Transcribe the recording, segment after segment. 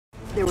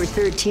There were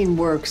 13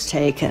 works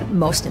taken.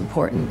 Most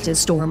important is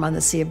Storm on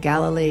the Sea of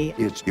Galilee.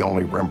 It's the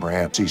only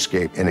Rembrandt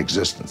seascape in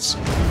existence.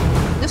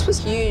 This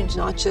was huge,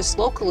 not just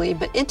locally,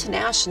 but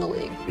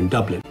internationally. In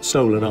Dublin,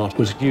 stolen art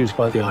was used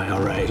by the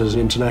IRA as an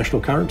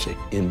international currency.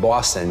 In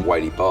Boston,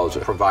 Whitey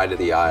Bulger provided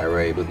the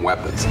IRA with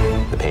weapons.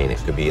 The painting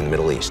could be in the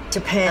Middle East.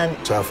 Japan.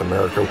 South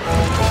America.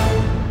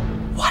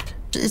 What?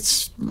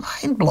 It's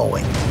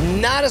mind-blowing.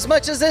 Not as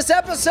much as this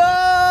episode!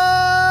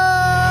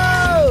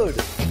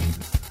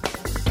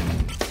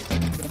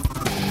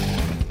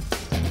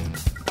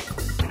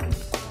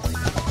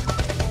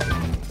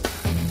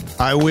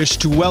 I wish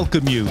to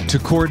welcome you to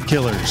Cord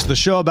Killers, the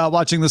show about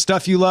watching the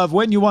stuff you love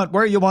when you want,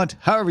 where you want,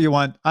 however you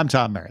want. I'm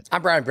Tom Merritt.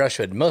 I'm Brian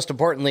Brushwood. Most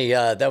importantly,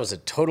 that was a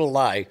total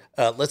lie.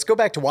 Let's go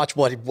back to watch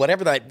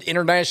whatever that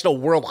international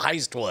world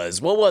heist was.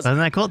 What was it? Isn't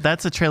that cool?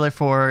 That's a trailer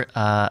for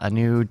a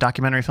new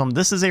documentary film.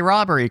 This is a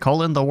robbery,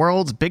 the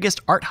world's biggest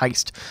art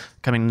heist,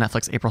 coming to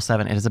Netflix April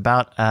 7. It is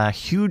about a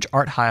huge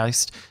art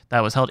heist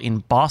that was held in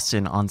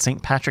Boston on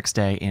St. Patrick's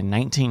Day in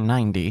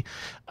 1990.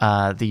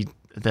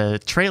 The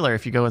trailer,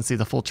 if you go and see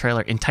the full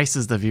trailer,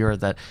 entices the viewer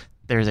that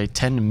there's a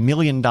 $10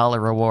 million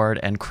reward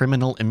and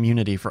criminal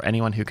immunity for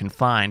anyone who can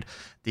find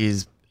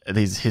these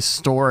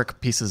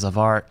historic pieces of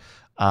art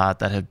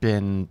that have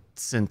been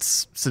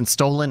since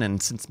stolen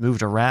and since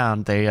moved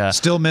around. They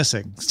still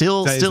missing.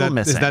 Still missing.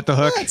 Is that the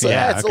hook? It's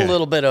a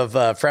little bit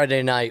of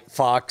Friday Night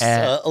Fox,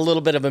 a little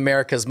bit of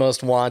America's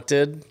Most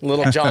Wanted,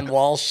 little John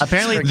Walsh.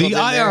 Apparently, the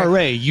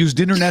IRA used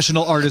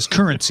international art as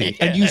currency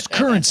and used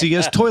currency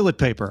as toilet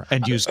paper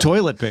and used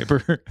toilet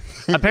paper.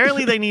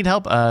 Apparently, they need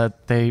help.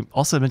 They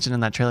also mentioned in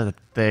that trailer that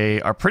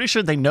they are pretty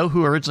sure they know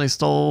who originally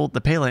stole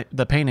the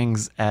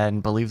paintings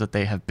and believe that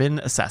they have been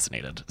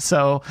assassinated.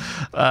 So,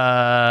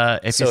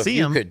 if you see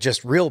them, could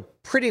just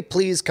pretty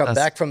please come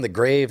back from the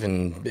grave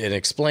and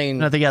explain.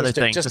 No, the other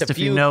thing, just if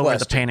you know where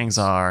the questions. paintings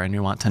are and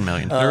you want $10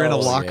 million. They're in a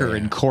locker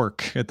in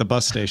Cork at the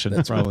bus station.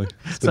 That's probably.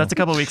 So that's a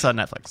couple weeks on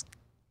Netflix.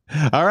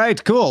 All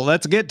right, cool.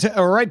 Let's get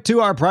right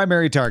to our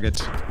primary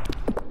target.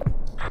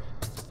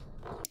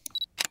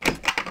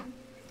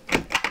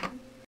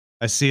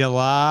 I see a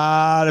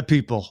lot of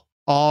people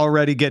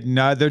already getting,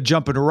 they're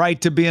jumping right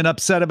to being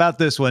upset about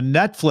this one.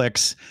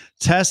 Netflix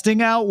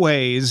testing out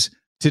ways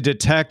to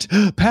detect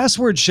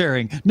password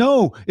sharing.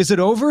 No, is it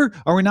over?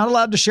 Are we not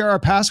allowed to share our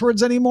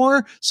passwords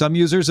anymore? Some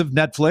users of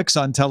Netflix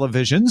on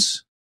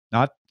televisions,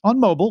 not on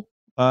mobile,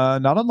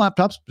 not on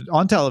laptops, but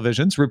on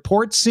televisions,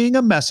 report seeing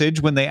a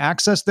message when they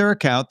access their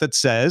account that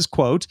says,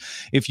 quote,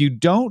 if you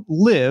don't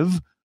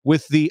live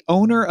with the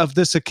owner of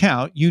this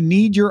account, you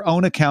need your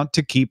own account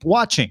to keep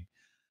watching.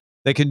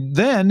 They can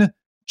then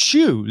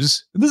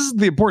choose, this is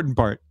the important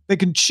part, they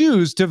can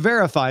choose to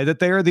verify that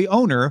they are the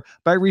owner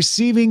by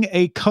receiving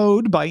a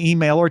code by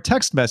email or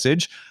text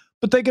message,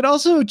 but they could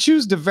also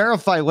choose to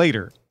verify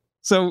later.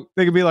 So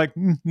they could be like,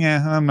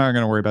 yeah, I'm not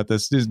going to worry about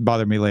this. Just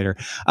bother me later.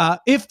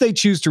 If they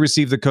choose to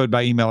receive the code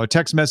by email or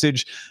text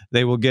message,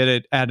 they will get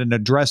it at an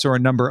address or a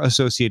number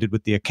associated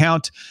with the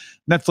account.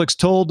 Netflix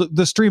told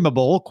The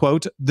Streamable,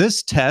 quote,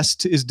 this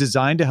test is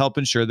designed to help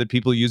ensure that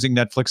people using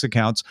Netflix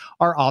accounts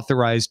are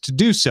authorized to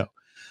do so.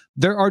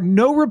 There are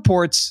no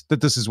reports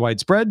that this is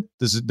widespread.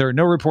 There are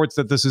no reports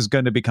that this is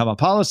going to become a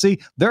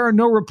policy. There are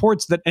no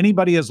reports that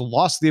anybody has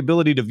lost the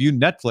ability to view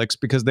Netflix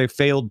because they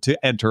failed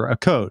to enter a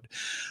code.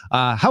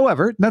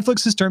 However,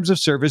 Netflix's terms of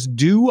service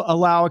do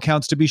allow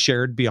accounts to be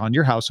shared beyond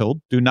your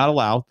household. Do not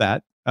allow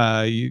that.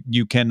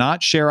 You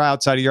cannot share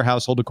outside of your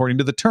household according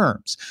to the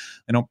terms.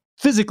 They don't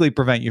physically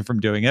prevent you from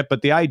doing it,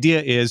 but the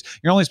idea is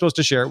you're only supposed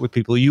to share it with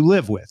people you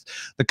live with.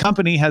 The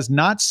company has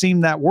not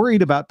seemed that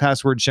worried about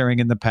password sharing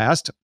in the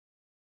past.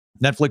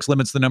 Netflix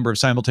limits the number of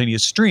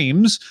simultaneous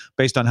streams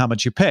based on how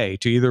much you pay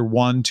to either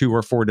 1, 2,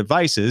 or 4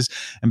 devices.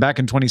 And back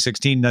in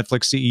 2016,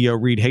 Netflix CEO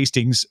Reed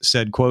Hastings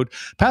said, quote,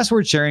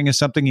 password sharing is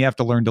something you have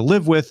to learn to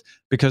live with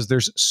because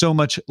there's so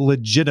much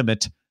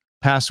legitimate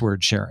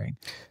password sharing.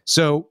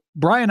 So,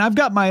 Brian, I've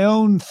got my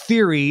own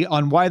theory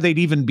on why they'd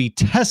even be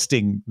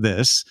testing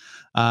this.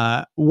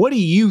 What do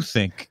you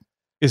think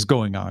is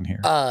going on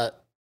here?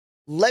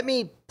 Let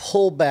me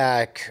pull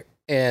back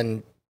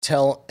and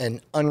tell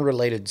an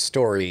unrelated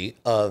story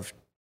of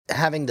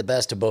having the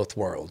best of both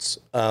worlds.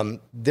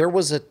 There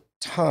was a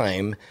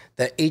time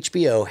that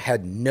HBO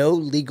had no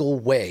legal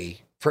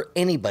way for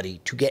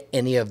anybody to get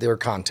any of their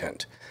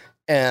content.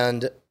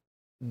 And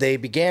they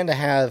began to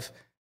have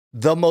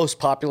the most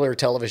popular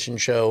television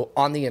show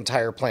on the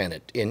entire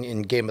planet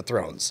in Game of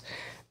Thrones.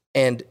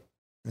 And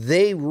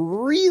they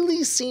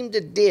really seemed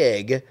to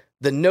dig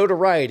the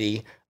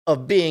notoriety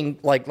of being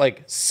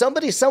like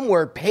somebody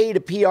somewhere paid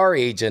a PR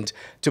agent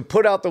to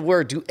put out the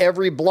word to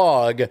every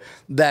blog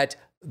that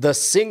the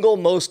single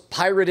most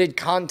pirated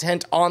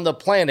content on the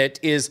planet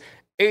is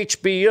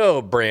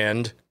HBO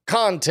brand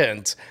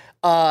content.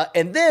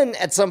 And then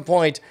at some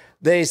point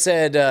they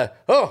said,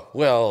 oh,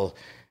 well,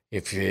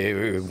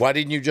 why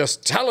didn't you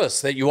just tell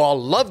us that you all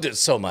loved it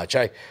so much?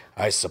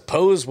 I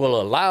suppose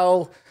we'll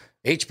allow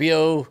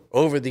HBO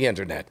over the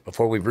internet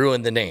before we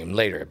ruin the name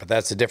later, but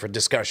that's a different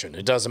discussion.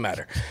 It doesn't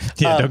matter.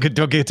 Yeah,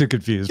 don't get too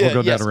confused. We'll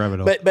go down a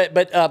rabbit hole.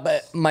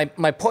 But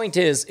my point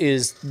is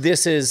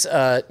this is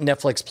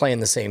Netflix playing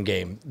the same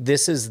game.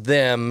 This is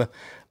them,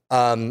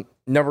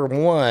 number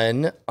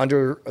one,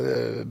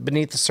 under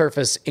beneath the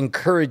surface,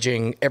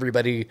 encouraging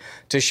everybody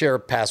to share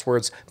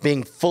passwords,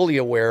 being fully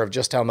aware of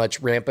just how much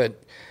rampant,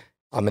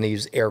 I'm going to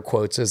use air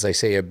quotes as I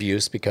say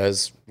abuse,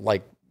 because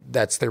like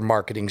that's their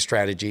marketing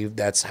strategy.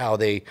 That's how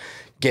they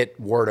get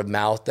word of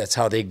mouth. That's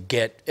how they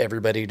get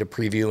everybody to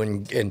preview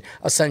and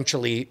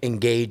essentially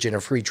engage in a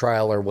free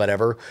trial or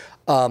whatever.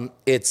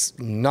 It's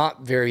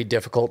not very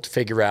difficult to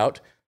figure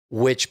out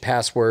which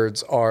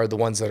passwords are the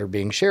ones that are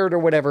being shared or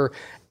whatever.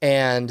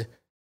 And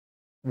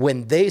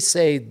when they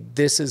say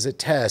this is a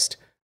test,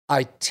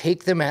 I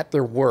take them at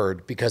their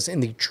word, because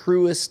in the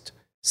truest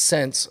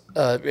sense,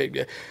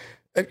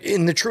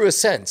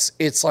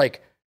 it's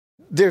like,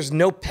 there's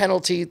no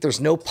penalty. There's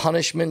no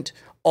punishment.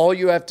 All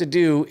you have to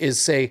do is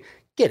say,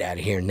 get out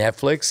of here,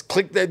 Netflix.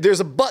 Click that. There's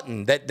a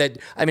button that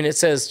it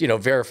says,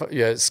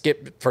 verify,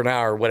 skip for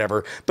now or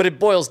whatever, but it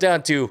boils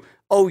down to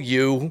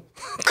OU.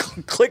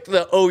 Click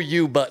the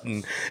OU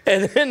button.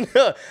 And then,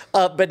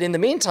 but in the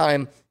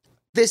meantime,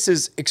 this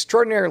is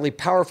extraordinarily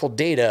powerful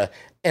data.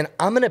 And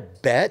I'm going to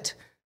bet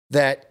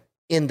that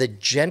in the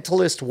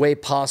gentlest way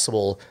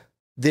possible,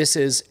 this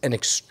is an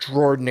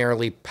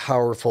extraordinarily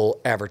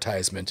powerful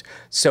advertisement.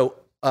 So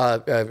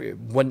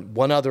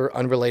one other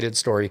unrelated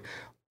story.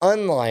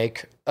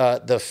 Unlike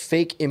the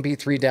fake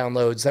MP3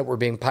 downloads that were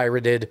being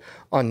pirated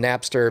on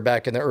Napster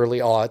back in the early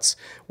aughts,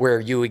 where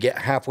you would get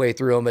halfway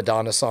through a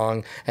Madonna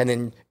song and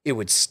then it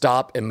would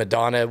stop and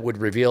Madonna would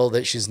reveal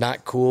that she's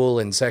not cool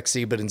and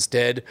sexy, but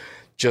instead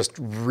just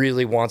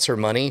really wants her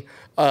money.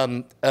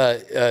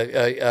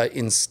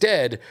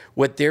 Instead,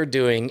 what they're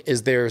doing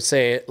is they're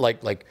saying,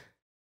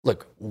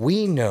 look,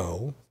 we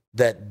know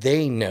that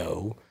they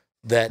know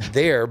that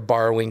they're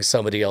borrowing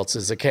somebody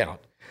else's account.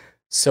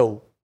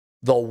 So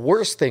the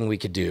worst thing we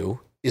could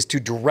do is to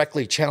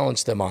directly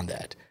challenge them on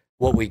that.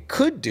 What we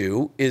could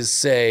do is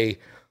say,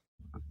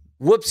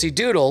 whoopsie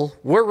doodle,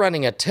 we're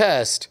running a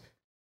test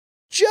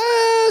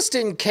just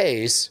in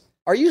case.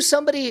 Are you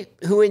somebody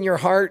who in your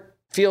heart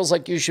feels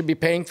like you should be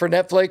paying for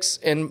Netflix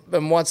and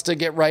wants to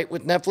get right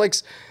with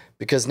Netflix?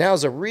 Because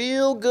now's a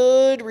real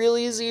good, real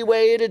easy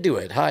way to do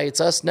it. Hi,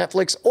 it's us,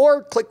 Netflix.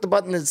 Or click the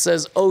button that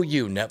says, oh,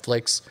 you,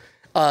 Netflix.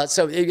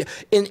 So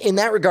in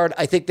that regard,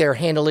 I think they're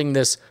handling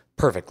this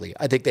perfectly.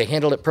 I think they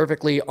handled it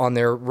perfectly on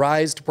their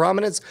rise to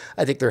prominence.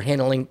 I think they're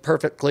handling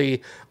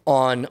perfectly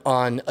on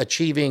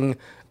achieving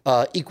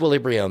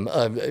equilibrium,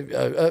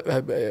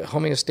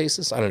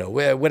 homeostasis. I don't know,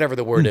 whatever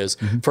the word is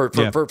for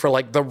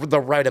like the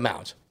right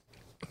amount.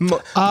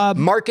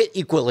 Market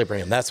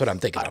equilibrium. That's what I'm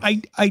thinking of.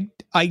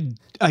 I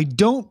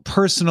don't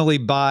personally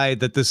buy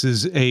that this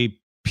is a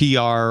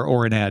PR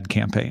or an ad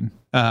campaign.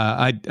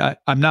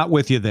 I'm not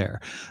with you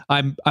there.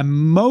 I'm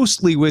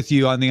mostly with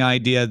you on the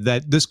idea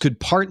that this could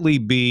partly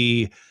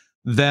be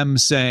them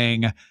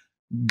saying,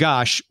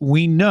 gosh,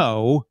 we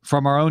know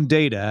from our own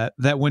data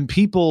that when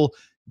people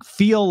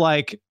feel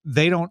like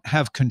they don't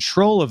have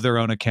control of their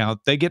own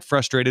account, they get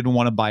frustrated and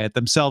want to buy it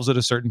themselves at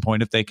a certain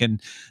point if they can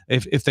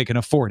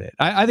afford it.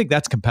 I think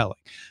that's compelling.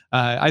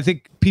 I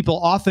think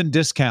people often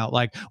discount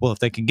like, well, if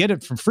they can get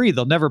it for free,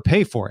 they'll never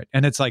pay for it.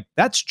 And it's like,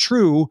 that's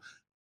true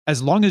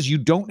as long as you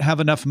don't have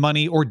enough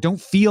money or don't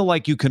feel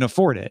like you can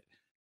afford it.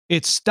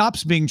 It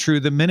stops being true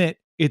the minute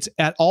it's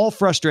at all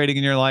frustrating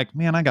and you're like,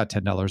 man, I got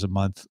 $10 a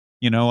month.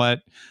 You know what?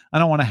 I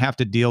don't want to have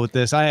to deal with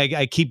this.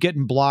 I keep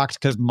getting blocked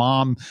because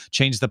mom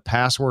changed the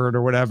password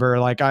or whatever.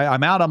 Like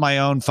I'm out on my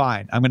own.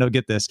 Fine. I'm going to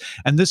get this.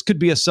 And this could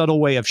be a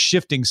subtle way of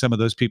shifting some of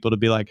those people to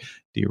be like,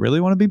 do you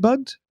really want to be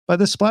bugged by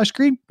this splash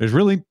screen? There's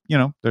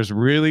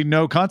really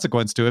no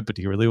consequence to it, but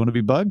do you really want to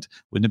be bugged?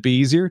 Wouldn't it be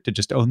easier to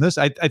just own this?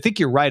 I think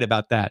you're right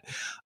about that.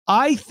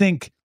 I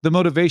think the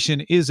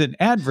motivation isn't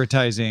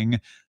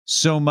advertising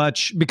so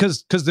much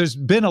because there's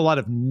been a lot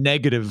of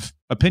negative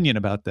opinion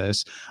about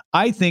this.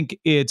 I think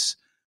it's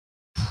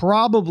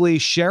probably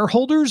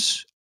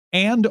shareholders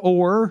and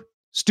or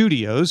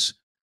studios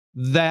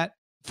that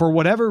for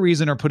whatever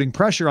reason are putting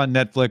pressure on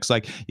Netflix.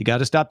 Like, you got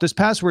to stop this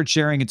password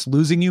sharing. It's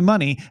losing you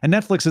money. And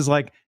Netflix is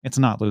like, it's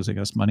not losing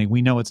us money.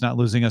 We know it's not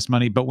losing us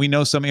money, but we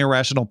know some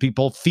irrational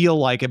people feel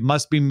like it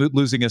must be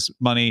losing us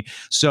money.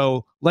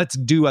 So let's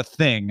do a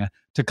thing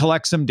to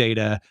collect some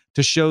data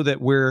to show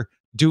that we're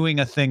doing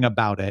a thing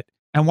about it.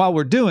 And while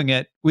we're doing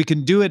it, we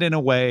can do it in a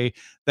way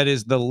that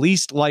is the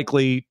least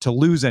likely to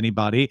lose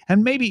anybody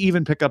and maybe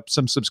even pick up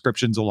some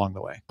subscriptions along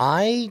the way.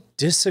 I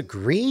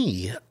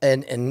disagree.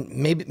 And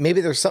maybe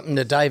there's something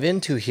to dive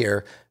into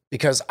here,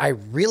 because I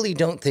really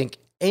don't think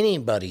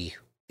anybody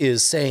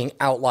is saying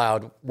out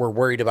loud, we're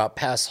worried about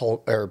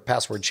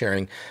password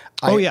sharing.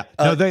 No,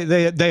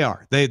 they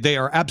are. They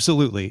are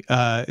absolutely.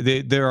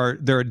 There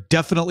are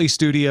definitely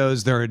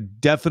studios. There are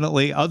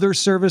definitely other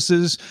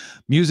services,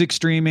 music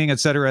streaming,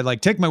 etc. Like,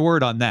 take my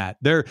word on that.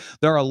 There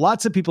are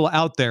lots of people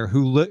out there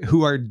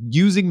who are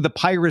using the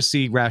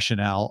piracy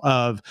rationale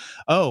of,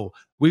 oh,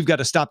 we've got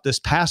to stop this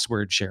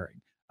password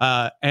sharing.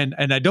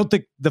 And I don't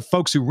think the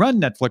folks who run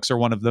Netflix are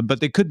one of them, but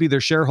they could be their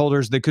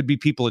shareholders. They could be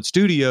people at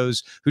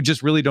studios who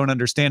just really don't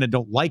understand and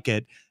don't like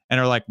it and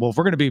are like, well, if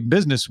we're going to be in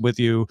business with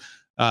you,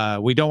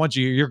 we don't want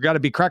you. You've got to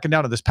be cracking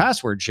down on this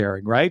password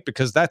sharing, right?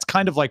 Because that's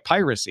kind of like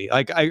piracy.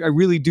 Like, I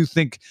really do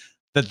think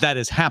that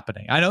is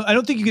happening. I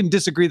don't think you can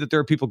disagree that there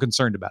are people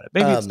concerned about it.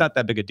 Maybe it's not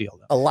that big a deal,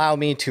 though. Allow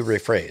me to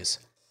rephrase.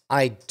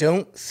 I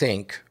don't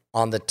think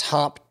on the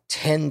top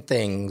 10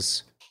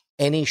 things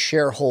any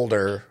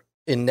shareholder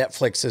in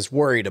Netflix is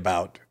worried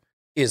about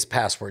is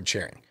password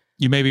sharing.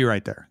 You may be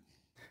right there.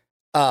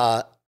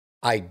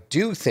 I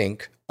do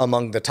think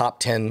among the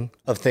top 10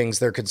 of things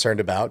they're concerned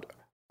about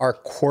are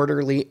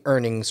quarterly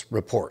earnings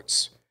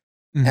reports.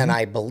 Mm-hmm. And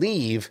I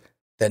believe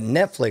that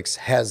Netflix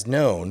has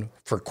known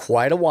for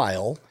quite a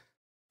while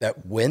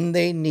that when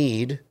they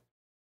need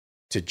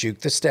to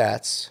juke the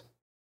stats,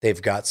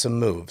 they've got some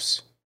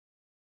moves.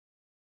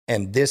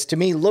 And this to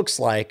me looks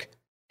like,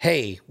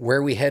 hey, where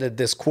are we headed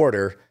this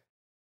quarter?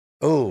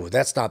 Oh,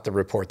 that's not the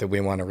report that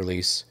we want to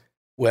release.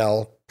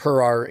 Well,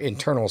 per our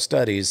internal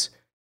studies,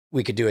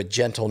 we could do a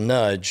gentle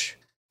nudge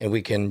and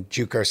we can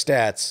juke our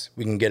stats.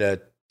 We can get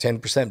a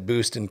 10%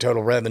 boost in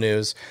total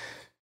revenues.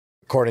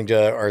 According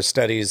to our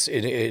studies,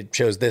 it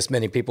shows this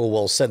many people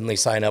will suddenly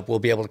sign up. We'll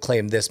be able to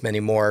claim this many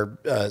more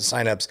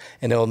signups,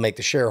 and it'll make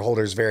the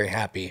shareholders very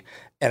happy.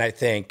 And I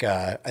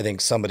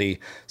think somebody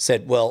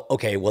said, well,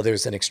 okay, well,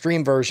 there's an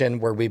extreme version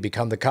where we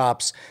become the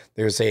cops.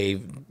 There's a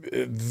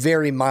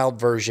very mild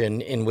version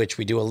in which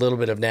we do a little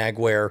bit of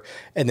nagware.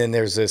 And then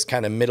there's this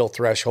kind of middle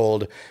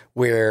threshold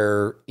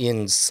where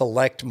in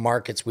select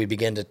markets, we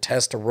begin to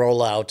test a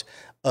rollout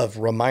of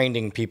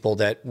reminding people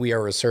that we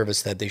are a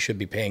service that they should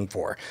be paying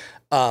for.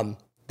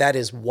 That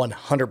is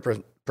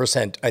 100%,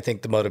 I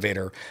think, the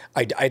motivator.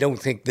 I don't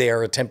think they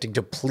are attempting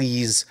to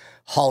please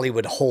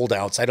Hollywood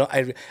holdouts. I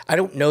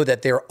don't know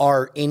that there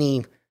are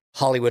any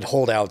Hollywood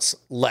holdouts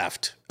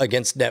left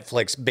against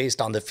Netflix based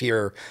on the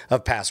fear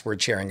of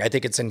password sharing. I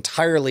think it's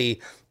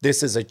entirely,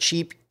 this is a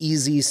cheap,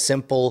 easy,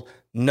 simple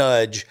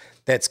nudge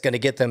that's going to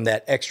get them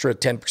that extra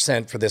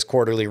 10% for this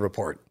quarterly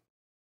report.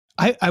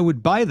 I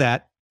would buy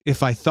that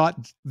if I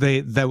thought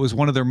that was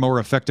one of their more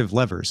effective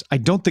levers. I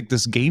don't think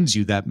this gains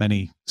you that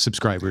many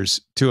subscribers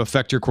to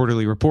affect your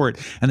quarterly report.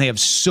 And they have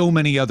so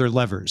many other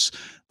levers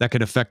that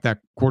could affect that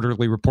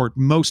quarterly report,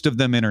 most of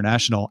them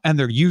international, and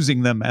they're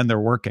using them and they're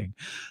working.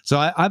 So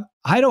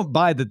I don't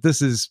buy that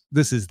this is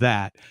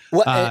that.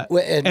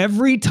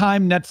 Every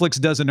time Netflix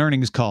does an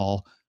earnings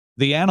call,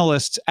 the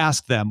analysts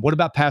ask them, what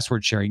about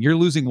password sharing? You're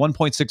losing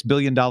 $1.6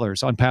 billion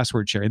on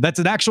password sharing. That's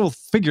an actual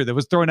figure that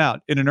was thrown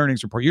out in an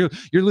earnings report. You're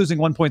losing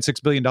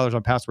 $1.6 billion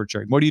on password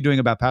sharing. What are you doing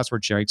about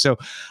password sharing? So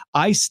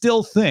I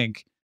still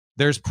think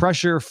there's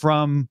pressure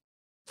from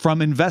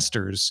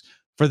investors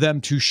for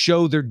them to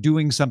show they're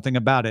doing something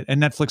about it.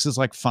 And Netflix is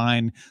like,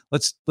 fine,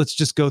 let's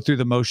just go through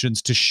the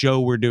motions to show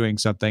we're doing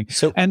something.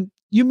 And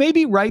you may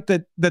be right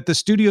that the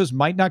studios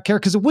might not care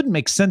because it wouldn't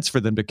make sense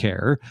for them to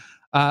care.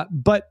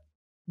 But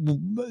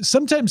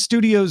sometimes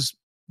studios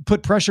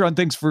put pressure on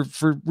things for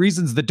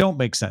reasons that don't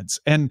make sense.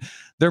 And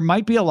there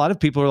might be a lot of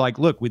people who are like,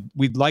 look,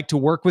 we'd like to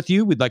work with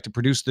you. We'd like to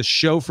produce the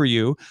show for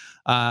you.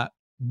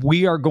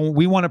 We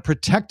want to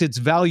protect its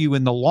value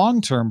in the long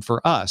term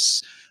for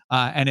us.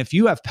 And if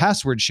you have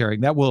password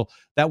sharing, that will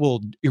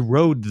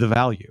erode the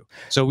value.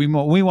 So we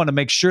want to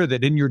make sure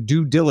that in your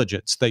due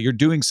diligence that you're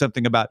doing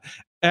something about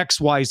X,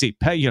 Y, Z.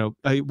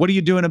 What are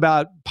you doing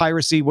about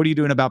piracy? What are you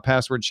doing about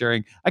password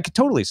sharing? I could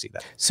totally see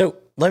that. So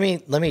let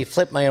me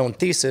flip my own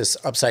thesis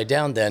upside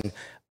down then.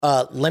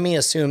 Let me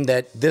assume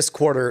that this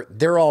quarter,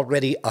 they're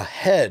already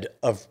ahead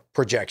of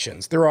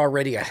projections. They're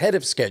already ahead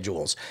of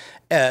schedules.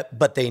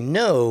 But they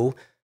know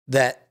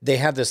that they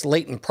have this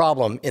latent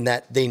problem in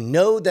that they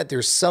know that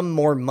there's some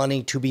more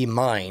money to be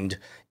mined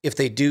if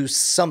they do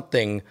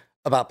something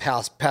about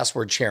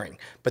password sharing.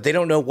 But they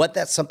don't know what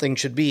that something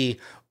should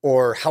be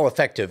or how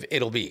effective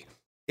it'll be.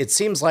 It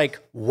seems like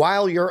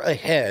while you're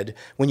ahead,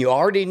 when you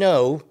already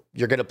know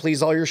you're going to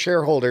please all your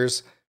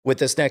shareholders with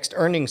this next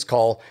earnings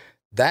call,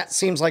 that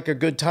seems like a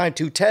good time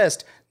to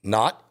test,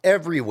 not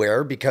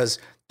everywhere, because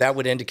that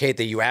would indicate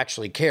that you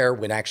actually care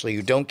when actually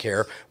you don't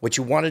care. What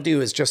you want to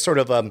do is just sort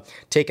of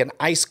take an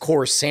ice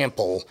core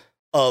sample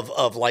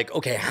of like,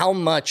 okay, how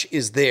much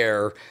is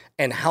there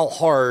and how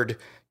hard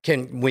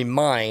can we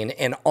mine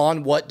and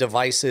on what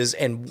devices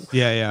and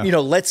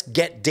let's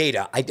get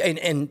data.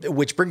 And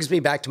which brings me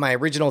back to my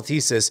original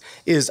thesis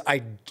is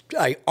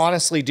I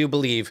honestly do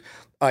believe,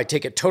 I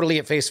take it totally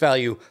at face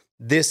value,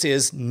 this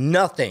is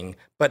nothing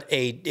but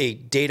a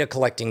data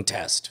collecting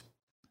test.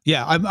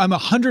 Yeah, I'm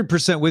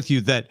 100% with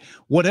you that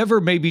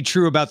whatever may be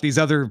true about these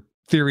other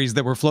theories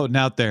that were floating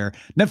out there,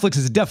 Netflix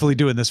is definitely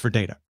doing this for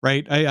data,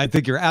 right? I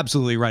think you're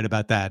absolutely right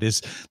about that.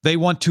 Is they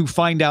want to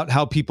find out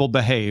how people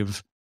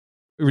behave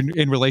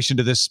in relation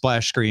to this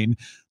splash screen.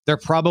 They're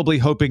probably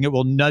hoping it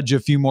will nudge a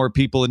few more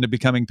people into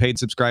becoming paid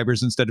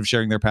subscribers instead of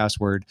sharing their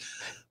password.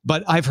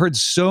 But I've heard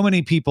so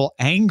many people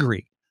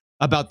angry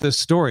about this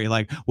story.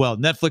 Like, well,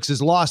 Netflix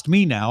has lost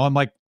me now. I'm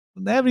like,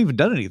 they haven't even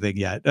done anything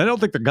yet. I don't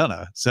think they're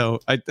gonna. So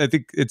I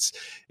think it's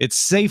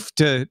safe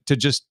to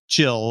just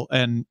chill.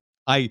 And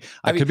I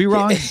could be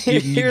wrong.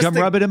 You can come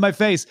rub it in my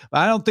face.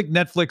 I don't think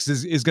Netflix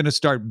is going to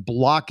start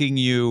blocking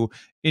you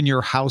in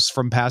your house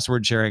from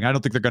password sharing. I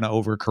don't think they're going to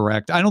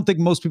overcorrect. I don't think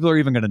most people are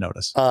even going to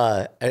notice.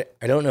 I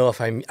don't know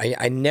if I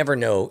never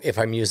know if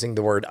I'm using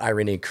the word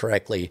irony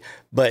correctly,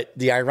 but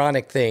the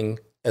ironic thing,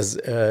 as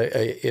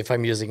if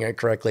I'm using it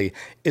correctly,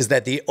 is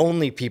that the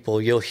only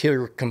people you'll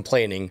hear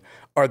complaining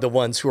are the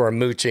ones who are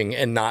mooching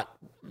and not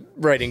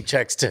writing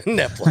checks to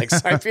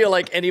Netflix. I feel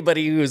like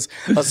anybody who's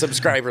a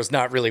subscriber is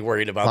not really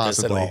worried about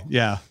this at all.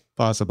 Yeah,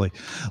 possibly.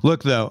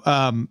 Look, though,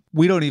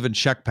 we don't even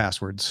check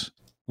passwords.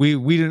 We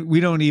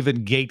don't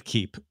even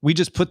gatekeep. We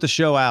just put the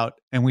show out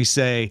and we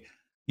say,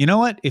 you know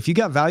what? If you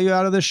got value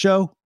out of this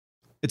show,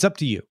 it's up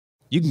to you.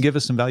 You can give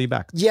us some value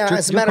back. Yeah,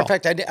 as a matter of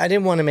fact, I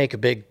didn't want to make a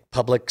big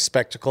public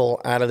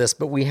spectacle out of this,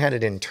 but we had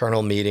an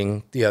internal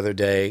meeting the other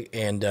day,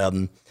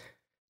 and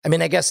I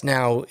mean, I guess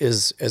now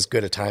is as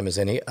good a time as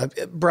any.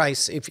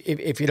 Bryce,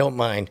 if you don't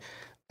mind,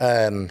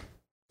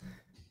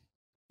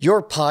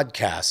 your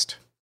podcast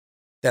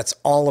that's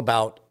all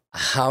about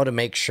how to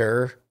make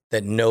sure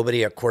that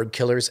nobody at Cord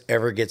Killers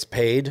ever gets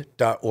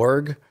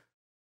paid.org.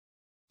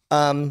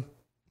 You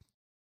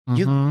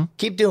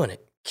keep doing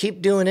it.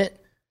 Keep doing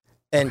it.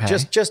 And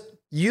just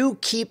you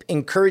keep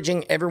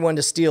encouraging everyone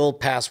to steal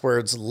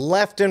passwords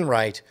left and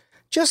right.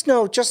 Just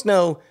know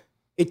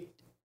it.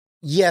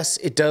 Yes,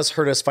 it does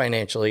hurt us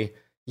financially.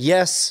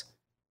 Yes,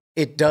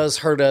 it does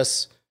hurt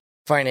us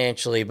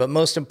financially, but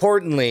most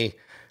importantly,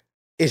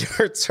 it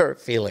hurts our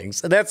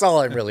feelings. And that's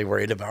all I'm really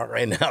worried about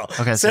right now.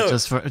 Okay, so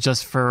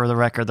just for the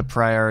record, the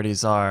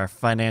priorities are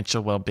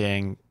financial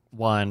well-being,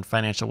 1,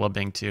 financial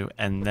well-being 2,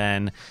 and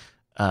then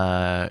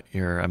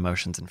your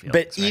emotions and feelings.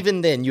 But even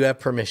then, you have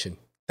permission.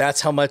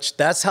 That's how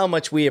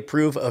much we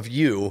approve of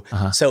you.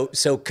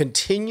 So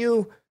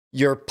continue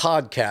your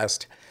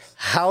podcast.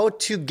 How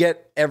to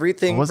get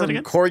everything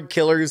from Cord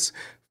Killers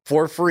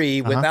for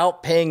free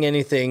without paying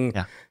anything.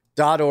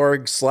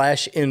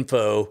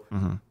 .org/info.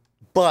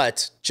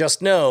 But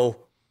just know,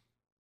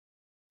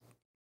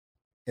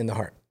 in the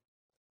heart.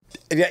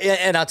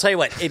 And I'll tell you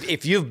what,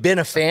 if you've been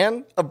a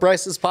fan of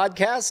Bryce's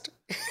podcast,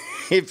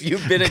 if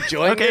you've been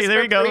enjoying okay,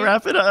 there you go.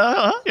 Wrap it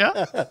up.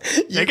 Yeah.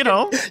 Take it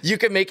home. You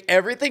can make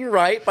everything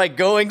right by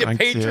going to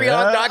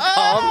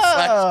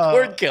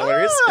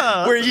patreon.com/cordkillers,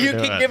 where you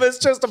can give us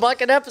just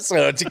 $1 an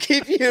episode to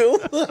keep you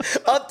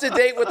up to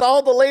date with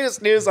all the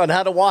latest news on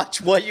how to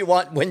watch what you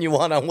want, when you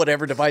want, on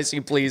whatever device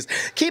you please.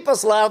 Keep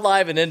us loud,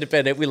 live, and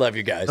independent. We love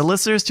you guys. The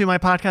listeners to my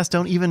podcast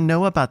don't even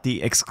know about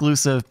the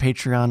exclusive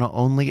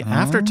Patreon-only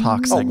After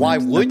Talk segment. Why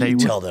would you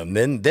tell them?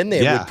 Then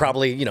they would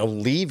probably,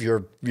 leave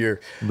your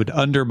would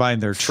undermine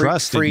their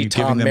trust in you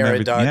giving them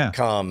everything.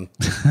 FreeTomMerritt.com.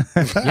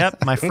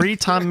 Yep, my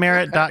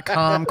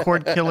FreeTomMerritt.com,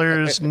 Cord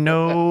Killers,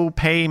 no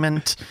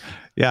payment.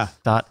 Yeah.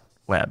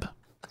 .web.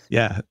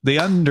 Yeah, the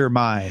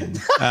undermine.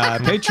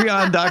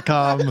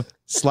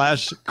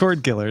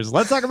 Patreon.com/Cord Killers.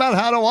 Let's talk about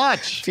how to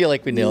watch. I feel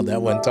like we nailed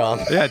that one, Tom.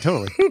 Yeah,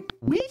 totally.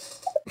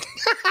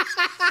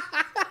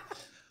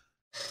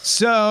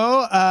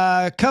 So,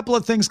 a couple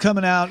of things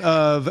coming out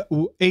of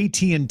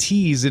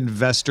AT&T's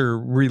investor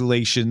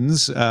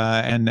relations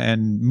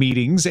and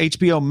meetings.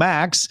 HBO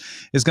Max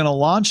is going to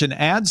launch an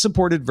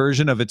ad-supported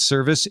version of its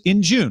service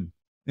in June.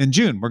 In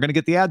June, we're going to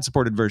get the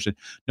ad-supported version.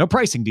 No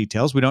pricing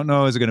details. We don't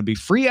know. Is it going to be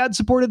free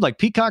ad-supported like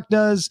Peacock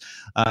does?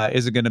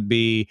 Is it going to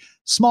be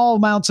small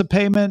amounts of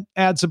payment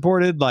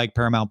ad-supported like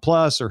Paramount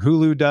Plus or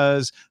Hulu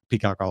does?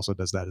 Peacock also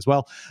does that as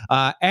well.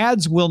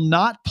 Ads will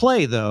not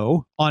play,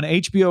 though, on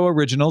HBO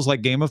originals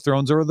like Game of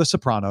Thrones or The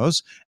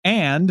Sopranos.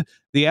 And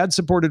the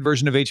ad-supported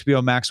version of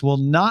HBO Max will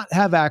not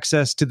have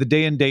access to the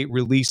day-and-date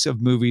release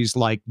of movies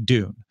like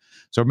Dune.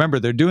 So remember,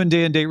 they're doing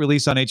day-and-date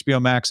release on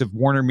HBO Max of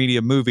Warner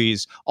Media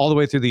movies all the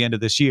way through the end of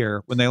this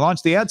year. When they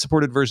launch the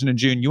ad-supported version in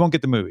June, you won't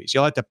get the movies.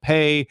 You'll have to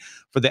pay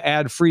for the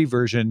ad-free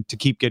version to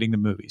keep getting the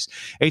movies.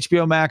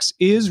 HBO Max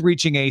is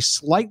reaching a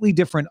slightly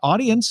different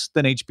audience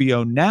than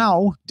HBO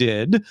Now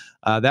did.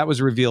 That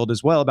was revealed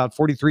as well. About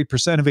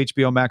 43% of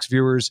HBO Max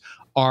viewers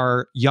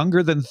are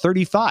younger than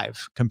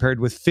 35, compared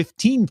with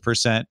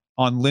 15%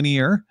 on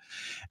linear.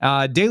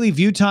 Daily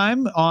view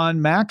time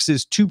on Max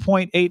is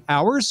 2.8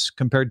 hours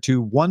compared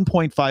to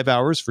 1.5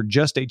 hours for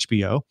just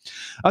HBO.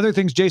 Other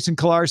things Jason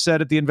Kilar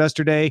said at the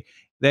Investor Day,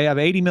 they have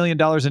 $80 million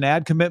in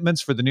ad commitments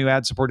for the new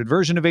ad-supported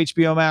version of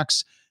HBO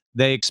Max.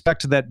 They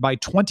expect that by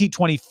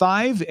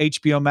 2025,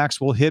 HBO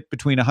Max will hit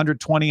between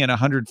 120 and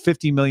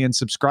 150 million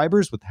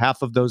subscribers, with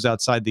half of those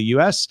outside the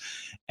U.S.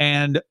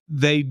 And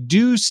they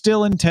do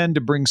still intend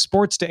to bring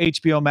sports to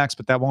HBO Max,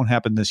 but that won't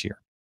happen this year.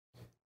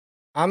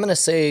 I'm going to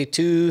say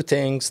two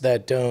things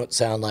that don't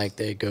sound like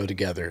they go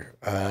together.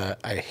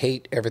 I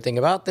hate everything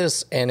about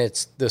this, and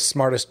it's the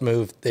smartest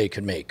move they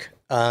could make.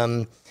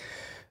 We've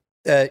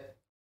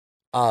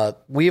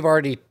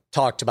already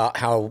talked about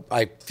how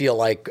I feel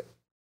like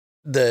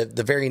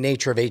the very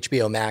nature of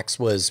HBO Max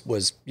was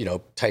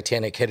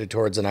Titanic headed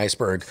towards an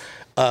iceberg.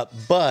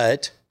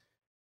 But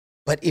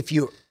if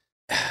you're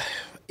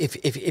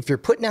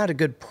putting out a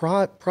good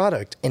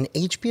product, and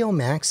HBO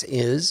Max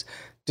is,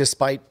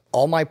 despite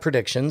all my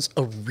predictions,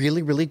 a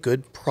really, really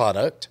good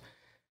product.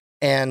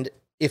 And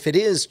if it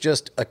is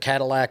just a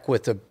Cadillac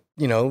with a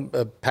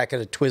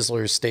packet of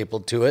Twizzlers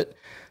stapled to it,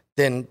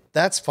 then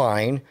that's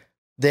fine.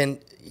 Then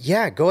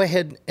yeah, go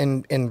ahead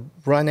and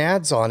run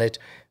ads on it.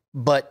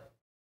 But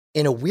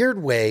in a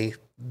weird way,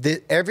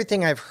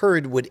 everything I've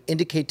heard would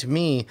indicate to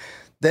me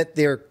that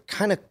they're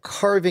kind of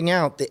carving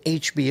out the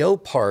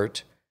HBO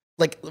part.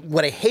 Like,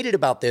 what I hated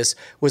about this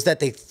was that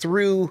they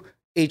threw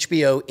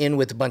HBO in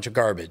with a bunch of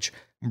garbage.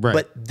 Right.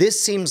 But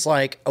this seems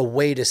like a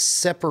way to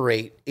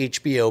separate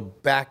HBO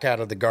back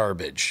out of the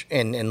garbage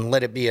and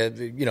let it be a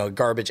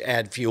garbage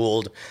ad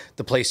fueled,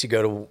 the place you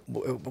go to.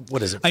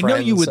 What is it? I know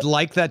you would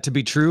like that to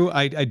be true.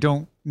 I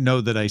don't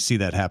know that I see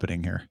that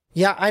happening here.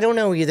 Yeah, I don't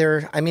know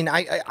either. I mean,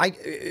 I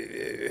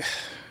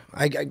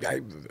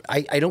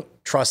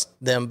don't trust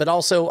them, but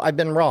also I've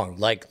been wrong.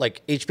 Like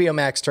HBO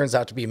Max turns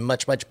out to be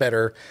much, much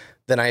better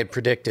than I had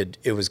predicted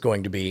it was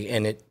going to be,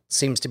 and it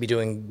seems to be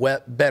doing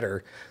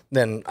better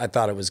than I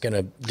thought it was going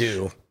to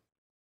do.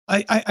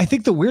 I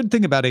think the weird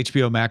thing about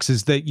HBO Max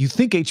is that you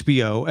think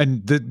HBO,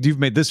 and you've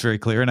made this very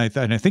clear, and I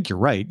think you're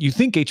right. You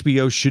think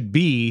HBO should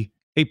be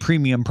a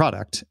premium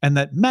product, and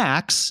that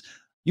Max,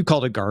 you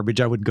called it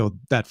garbage. I wouldn't go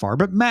that far,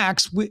 but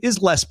Max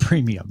is less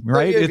premium,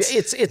 right? Well,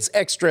 it's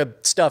extra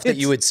stuff that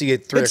you would see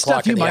at 3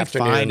 o'clock in the afternoon. Stuff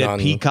you might find at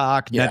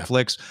Peacock,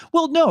 Netflix.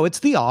 Well, no, it's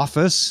The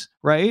Office,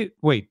 right?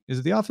 Wait, is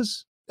it The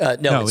Office?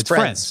 No, it's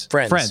Friends.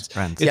 Friends.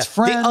 It's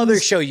Friends. The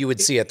other show you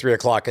would see at 3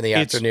 o'clock in the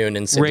afternoon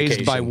in syndication.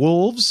 Raised by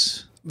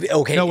Wolves.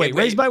 Okay. No, wait.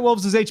 Raised by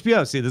Wolves is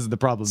HBO. See, this is the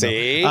problem.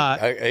 See?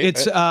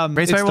 It's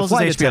Raised by Wolves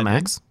is HBO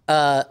Max.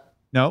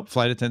 No,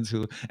 Flight Attendants.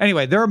 Hulu.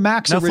 Anyway, there are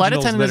Max originals. No, Flight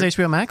Attendant is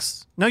HBO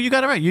Max. No, you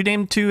got it right. You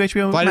named 2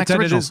 HBO Flight Max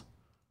originals.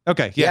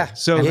 Okay, yeah.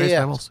 So Raised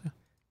by Wolves.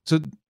 So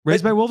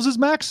Raised by Wolves is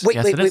Max?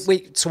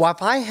 Wait. So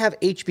if I have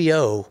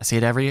HBO, I see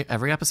it every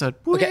episode.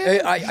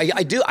 Okay,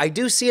 I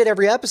do see it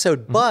every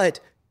episode, but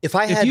if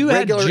I had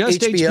regular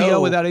just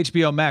HBO without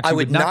HBO Max, you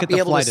would not get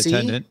the Flight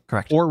Attendant,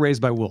 correct, or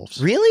Raised by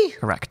Wolves. Really?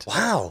 Correct.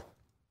 Wow.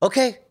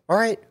 Okay. All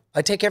right.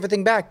 I take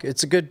everything back.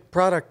 It's a good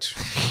product.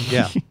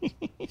 Yeah.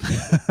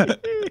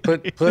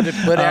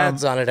 put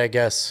ads on it, I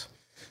guess.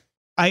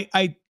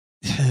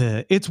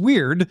 It's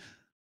weird.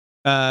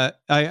 I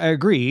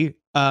agree.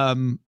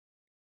 I'm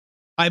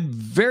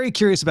very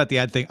curious about the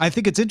ad thing. I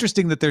think it's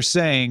interesting that they're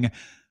saying,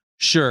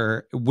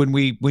 sure,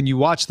 when you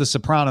watch The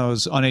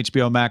Sopranos on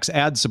HBO Max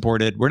ad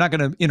supported, we're not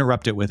going to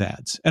interrupt it with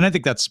ads. And I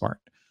think that's smart.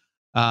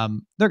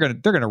 They're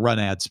going to run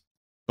ads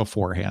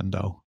beforehand,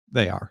 though.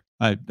 They are.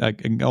 I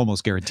can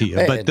almost guarantee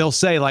you. But they'll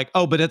say like,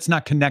 oh, but it's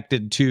not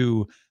connected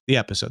to the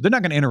episode. They're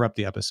not going to interrupt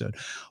the episode.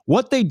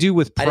 What they do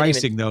with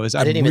pricing, though, is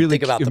I didn't even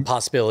think about the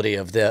possibility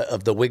of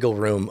the wiggle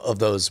room of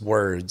those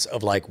words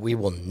of like, we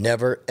will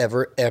never,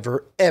 ever,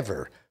 ever,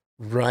 ever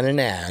run an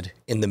ad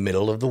in the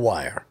middle of the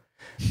wire.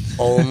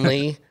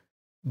 Only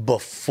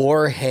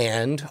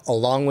beforehand,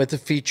 along with a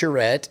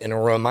featurette and a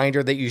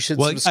reminder that you should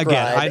subscribe.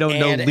 Again, I don't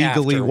know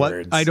legally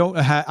afterwards.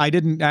 I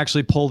didn't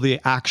actually pull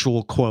the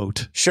actual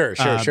quote. Sure.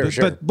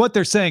 But what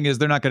they're saying is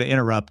they're not going to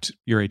interrupt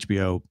your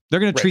HBO. They're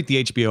going to treat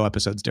the HBO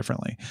episodes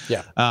differently.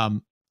 Yeah.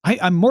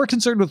 I'm more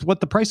concerned with what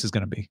the price is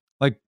going to be.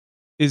 Like,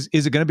 is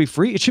it going to be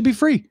free? It should be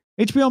free.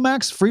 HBO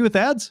Max free with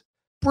ads?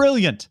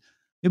 Brilliant.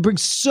 It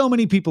brings so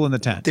many people in the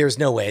tent. There's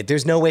no way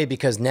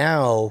because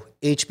now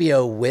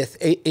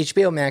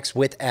HBO Max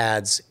with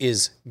ads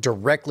is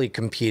directly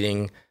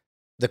competing.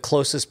 The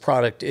closest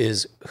product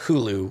is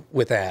Hulu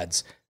with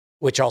ads,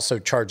 which also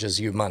charges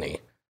you money.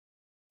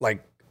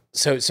 Like,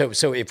 so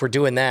if we're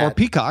doing that, or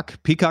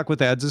Peacock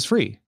with ads is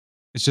free.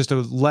 It's just a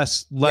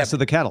less of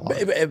the catalog.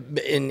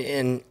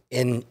 And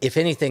if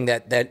anything,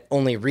 that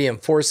only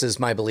reinforces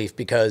my belief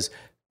because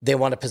they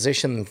want to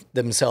position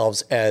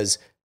themselves as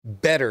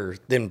better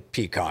than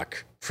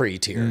Peacock free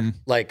tier.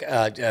 Like,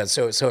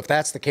 so if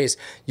that's the case,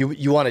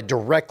 you want to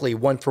directly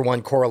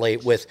 1-for-1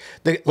 correlate with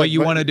what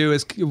you want to do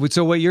is,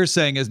 so what you're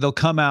saying is they'll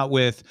come out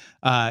with,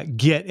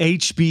 get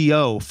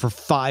HBO for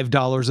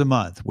 $5 a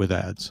month with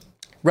ads.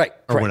 Right.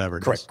 Or whatever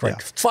it is.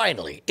 Correct. Yeah.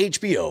 Finally,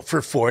 HBO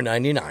for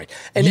 $4.99.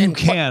 And you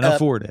can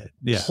afford it.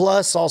 Yeah.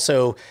 Plus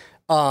also,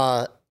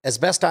 as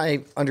best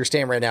I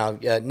understand right now,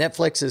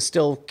 Netflix is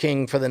still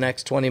king for the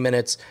next 20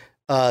 minutes.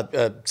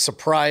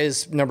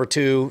 Surprise number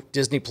 2,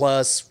 Disney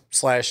Plus /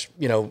 FX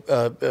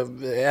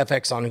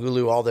on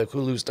Hulu, all the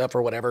Hulu stuff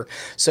or whatever.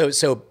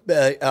 So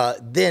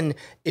then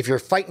if you're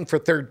fighting for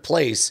third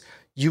place,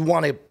 you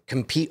want to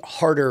compete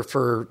harder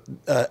for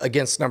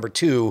against number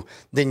 2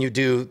 than you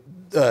do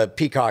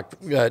Peacock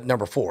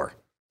number 4.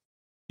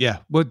 Yeah.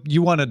 Well,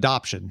 you want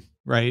adoption,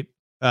 right?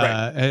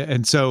 Right.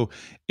 And so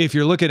if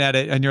you're looking at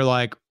it and you're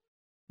like,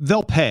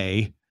 they'll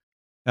pay,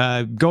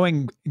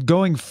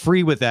 going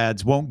free with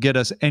ads won't get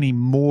us any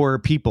more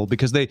people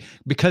because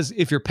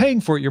if you're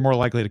paying for it, you're more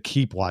likely to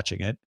keep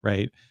watching it.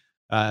 Right.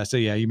 So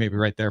yeah, you may be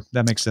right there.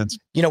 That makes sense.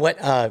 You know what?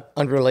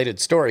 Unrelated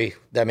story.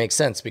 That makes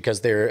sense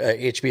because their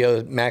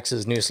HBO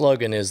Max's new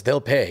slogan is "They'll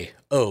pay."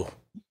 Oh,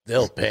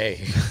 they'll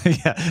pay.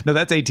 Yeah, no,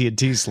 that's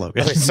AT&T's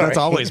slogan. Oh, that's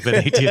always been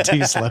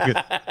AT&T's slogan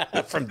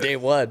from day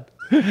one.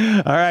 All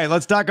right,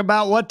 let's talk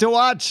about what to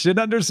watch in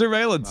Under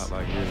Surveillance. Not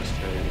like real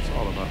estate. It's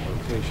all about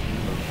location.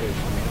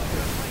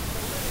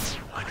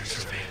 Under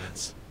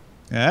Surveillance.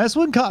 Yeah, this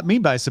one caught me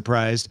by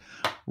surprise.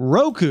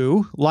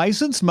 Roku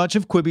licensed much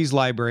of Quibi's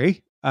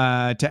library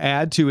to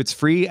add to its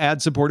free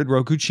ad-supported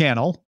Roku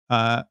channel,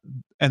 and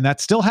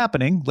that's still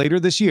happening later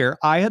this year.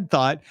 I had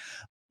thought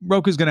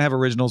Roku's going to have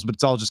originals, but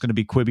it's all just going to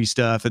be Quibi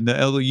stuff, and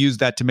they'll use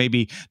that to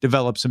maybe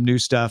develop some new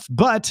stuff.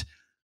 But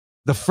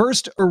the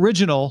first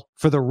original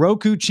for the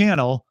Roku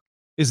channel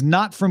is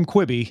not from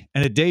Quibi,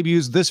 and it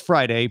debuts this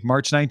Friday,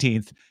 March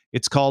 19th.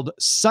 It's called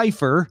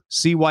Cypher,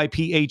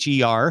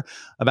 Cypher,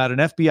 about an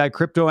FBI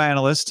crypto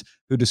analyst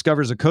who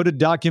discovers a coded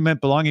document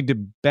belonging to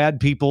bad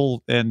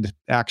people and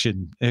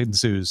action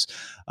ensues.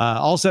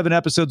 All 7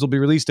 episodes will be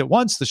released at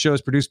once. The show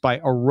is produced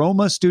by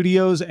Aroma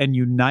Studios and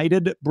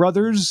United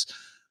Brothers.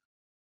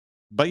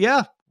 But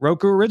yeah,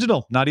 Roku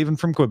original, not even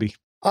from Quibi.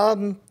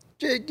 I'll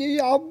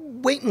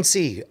wait and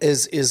see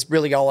is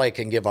really all I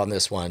can give on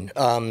this one.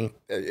 I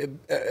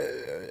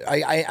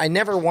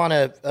never want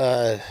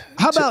to.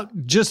 How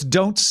about just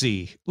don't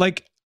see?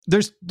 Like,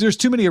 there's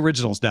too many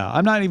originals now.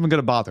 I'm not even going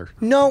to bother.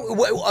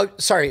 No,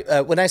 sorry.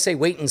 When I say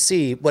wait and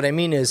see, what I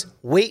mean is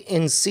wait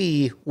and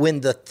see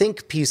when the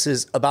think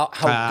pieces about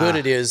how good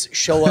it is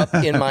show up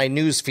in my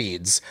news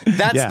feeds.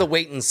 That's the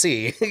wait and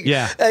see.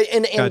 Yeah.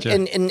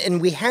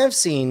 And we have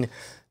seen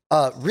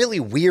really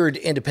weird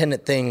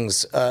independent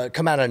things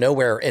come out of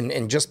nowhere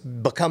and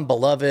just become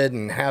beloved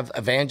and have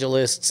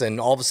evangelists,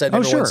 and all of a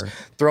sudden everyone's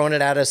throwing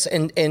it at us.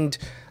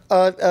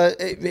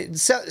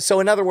 So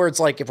in other words,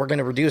 like if we're going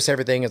to reduce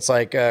everything, it's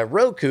like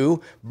Roku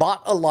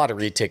bought a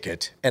lottery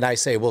ticket, and I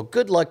say, well,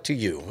 good luck to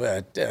you.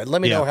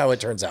 Let me know how it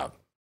turns out.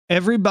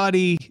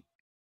 Everybody,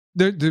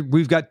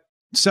 we've got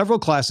several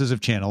classes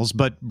of channels,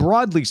 but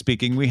broadly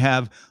speaking, we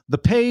have the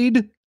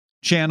paid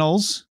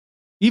channels,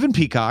 even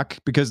Peacock,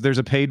 because there's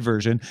a paid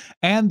version,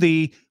 and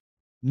the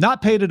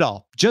not paid at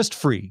all, just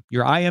free.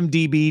 Your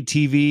IMDb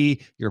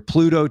TV, your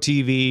Pluto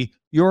TV,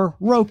 your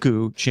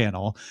Roku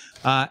channel.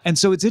 And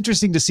so it's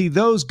interesting to see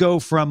those go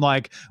from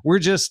like, we're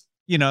just,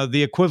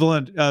 the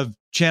equivalent of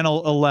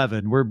Channel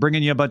 11. We're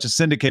bringing you a bunch of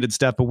syndicated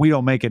stuff, but we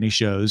don't make any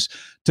shows,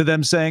 to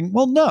them saying,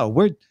 well, no,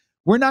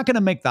 we're not going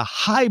to make the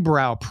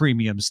highbrow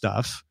premium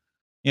stuff.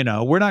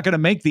 We're not going to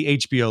make the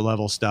HBO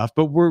level stuff,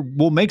 but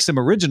we'll make some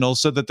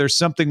originals so that there's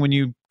something when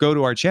you go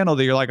to our channel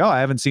that you're like, oh, I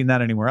haven't seen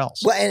that anywhere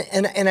else. Well,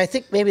 and I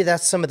think maybe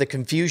that's some of the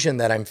confusion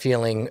that I'm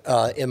feeling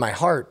in my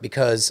heart,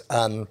 because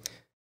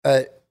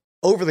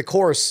over the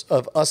course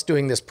of us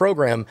doing this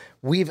program,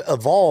 we've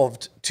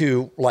evolved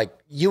to, like,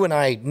 you and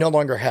I no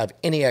longer have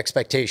any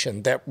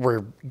expectation that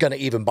we're going to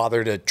even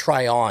bother to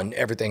try on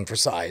everything for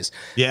size.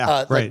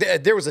 Yeah, right.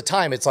 Like there was a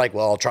time it's like,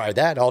 well, I'll try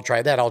that. I'll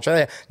try that. I'll try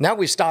that. Now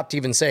we've stopped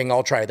even saying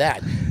I'll try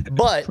that.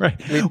 But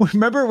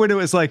remember when it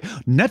was like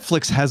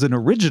Netflix has an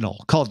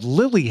original called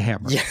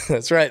Lilyhammer? Yeah,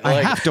 that's right.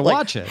 I have to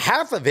watch it.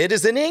 Half of it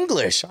is in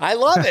English. I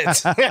love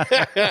it.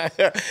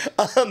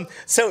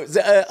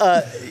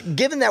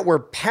 Given that we're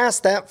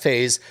past that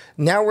phase,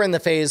 now we're in the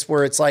phase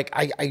where it's like,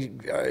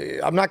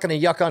 I'm not going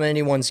to yuck on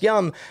anyone's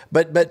yum,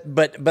 but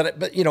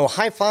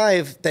high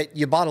five that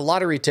you bought a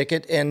lottery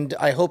ticket, and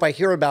I hope I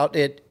hear about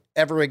it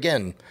ever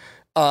again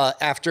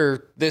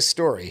after this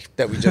story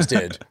that we just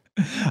did.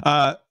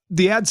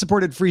 The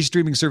ad-supported free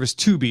streaming service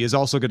Tubi is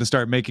also going to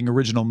start making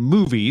original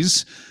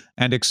movies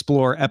and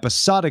explore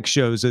episodic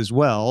shows as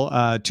well.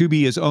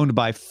 Tubi is owned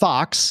by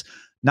Fox,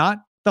 not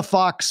the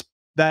Fox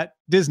that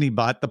Disney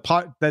bought, the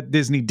part that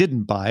Disney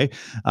didn't buy.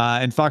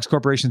 And Fox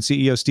Corporation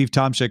CEO Steve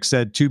Tomchik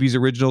said Tubi's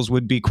originals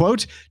would be,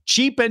 quote,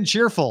 cheap and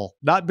cheerful,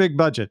 not big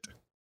budget.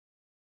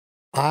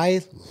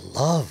 I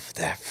love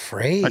that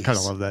phrase. I kind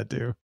of love that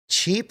too.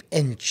 Cheap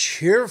and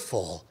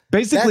cheerful.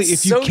 Basically,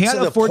 if you can't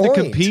afford to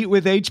compete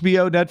with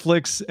HBO,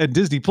 Netflix, and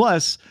Disney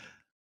Plus,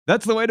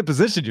 that's the way to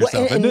position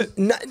yourself, isn't it?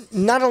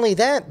 Not only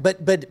that, but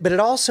it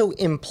also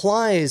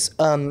implies.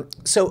 I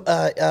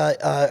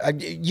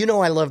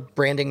love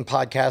branding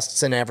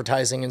podcasts and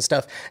advertising and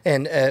stuff.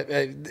 And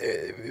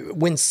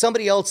when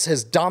somebody else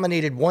has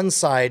dominated one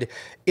side,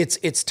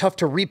 it's tough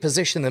to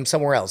reposition them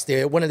somewhere else.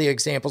 One of the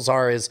examples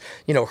is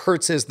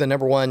Hertz is the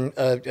number one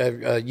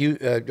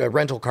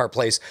rental car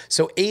place.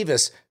 So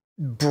Avis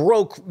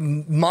broke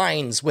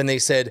minds when they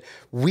said,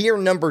 we're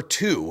number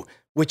 2,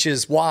 which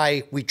is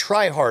why we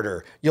try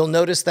harder. You'll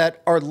notice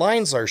that our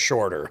lines are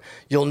shorter.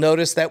 You'll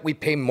notice that we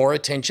pay more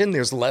attention.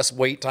 There's less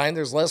wait time.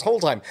 There's less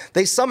hold time.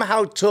 They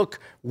somehow took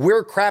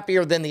we're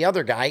crappier than the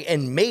other guy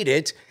and made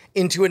it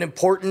into an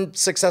important,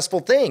 successful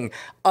thing.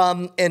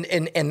 And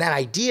that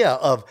idea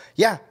of,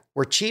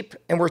 we're cheap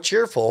and we're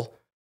cheerful.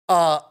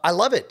 I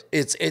love it.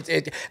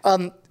 I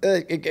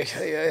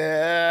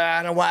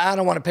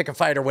don't want to pick a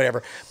fight or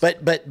whatever,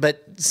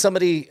 but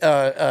somebody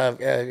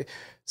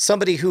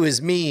who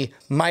is me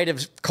might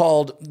have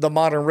called the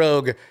modern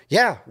Rogue.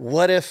 Yeah.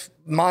 What if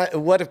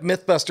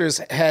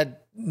Mythbusters had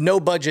no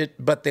budget,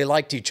 but they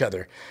liked each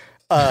other?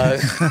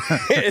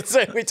 It's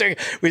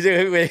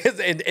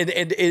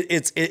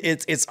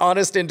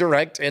honest and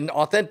direct and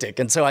authentic,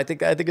 and so I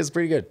think it's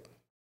pretty good.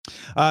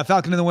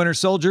 Falcon and the Winter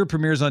Soldier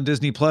premieres on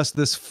Disney Plus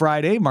this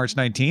Friday, March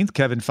 19th.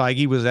 Kevin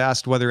Feige was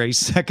asked whether a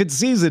second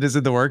season is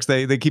in the works.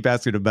 They keep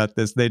asking about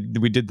this.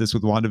 We did this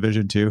with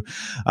WandaVision too.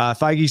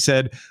 Feige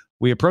said,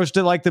 "We approached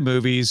it like the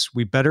movies.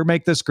 We better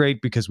make this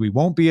great because we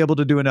won't be able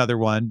to do another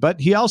one." But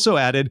he also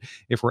added,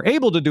 "If we're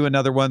able to do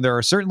another one, there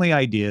are certainly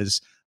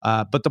ideas.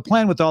 But the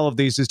plan with all of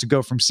these is to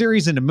go from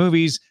series into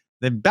movies,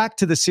 then back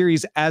to the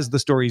series as the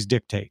stories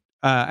dictate."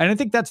 And I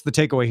think that's the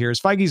takeaway here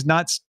is Feige's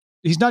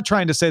he's not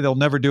trying to say they'll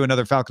never do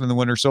another Falcon and the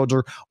Winter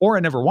Soldier or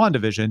another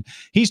WandaVision.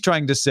 He's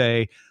trying to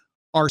say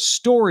our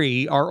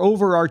story, our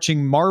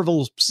overarching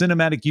Marvel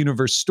Cinematic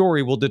Universe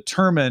story will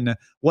determine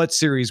what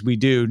series we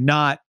do,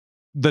 not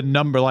the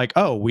number like,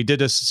 oh, we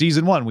did a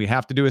season 1, we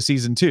have to do a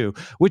season 2,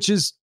 which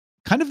is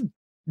kind of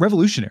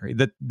revolutionary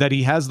that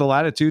he has the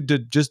latitude to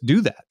just do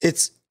that.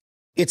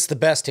 It's the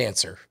best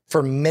answer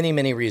for many,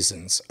 many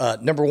reasons.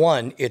 Number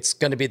one, it's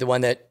going to be the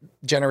one that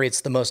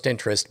generates the most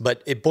interest,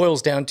 but it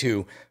boils down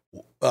to,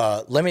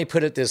 let me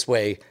put it this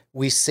way.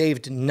 We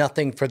saved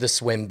nothing for the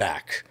swim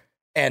back.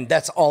 And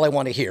that's all I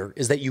want to hear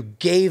is that you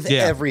gave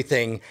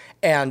everything.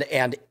 And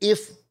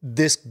if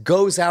this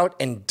goes out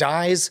and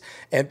dies,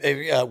 and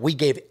we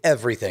gave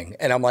everything.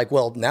 And I'm like,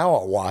 well, now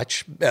I'll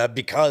watch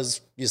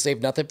because you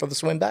saved nothing for the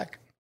swim back.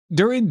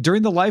 During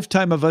the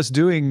lifetime of us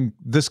doing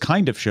this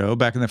kind of show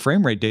back in the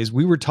Frame Rate days,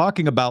 we were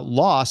talking about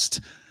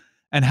Lost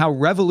and how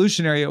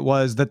revolutionary it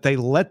was that they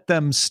let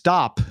them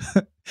stop.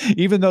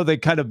 Even though they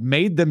kind of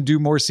made them do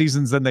more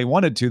seasons than they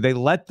wanted to, they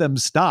let them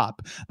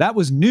stop. That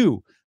was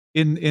new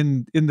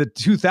in the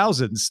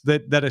 2000s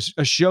that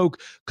a show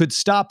could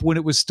stop when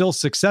it was still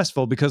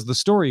successful because the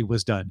story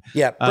was done.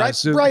 Yeah,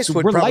 Bryce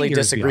would probably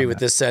disagree with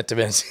this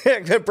sentiment.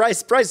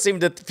 Bryce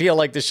seemed to feel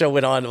like the show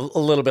went on a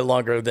little bit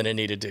longer than it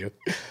needed to.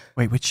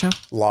 Wait, which show?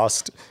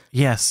 Lost.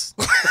 Yes.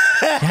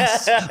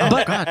 Yes. Oh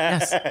my God,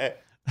 yes.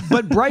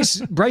 But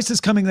Bryce is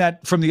coming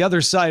from the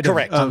other side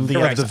of the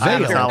veil.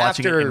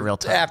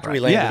 After we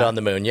landed on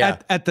the moon, yeah.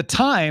 At the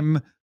time,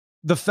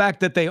 the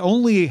fact that they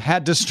only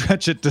had to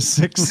stretch it to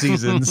 6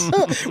 seasons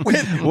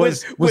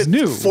was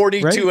new.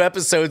 42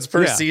 episodes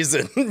per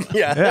season.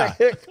 Yeah.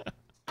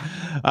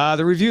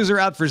 The reviews are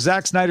out for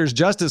Zack Snyder's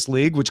Justice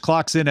League, which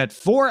clocks in at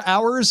 4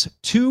 hours,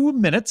 2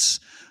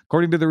 minutes.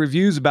 According to the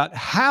reviews, about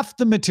half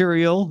the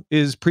material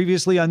is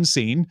previously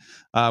unseen,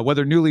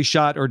 whether newly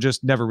shot or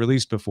just never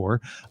released before,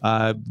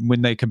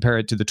 when they compare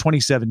it to the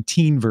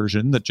 2017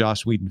 version that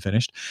Joss Whedon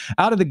finished.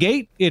 Out of the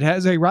gate, it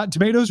has a Rotten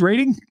Tomatoes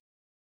rating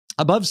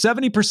above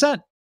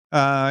 70%.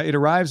 It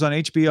arrives on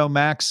HBO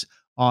Max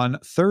on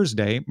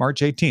Thursday,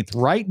 March 18th.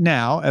 Right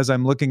now, as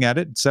I'm looking at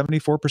it,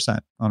 74%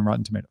 on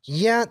Rotten Tomatoes.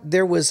 Yeah,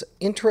 there was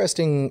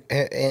interesting,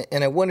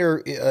 and I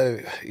wonder,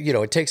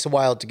 it takes a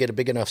while to get a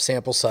big enough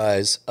sample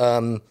size.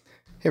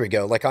 Here we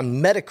go. Like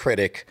on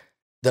Metacritic,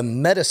 the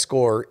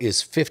Metascore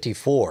is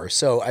 54.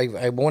 So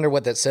I wonder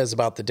what that says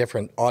about the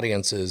different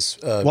audiences.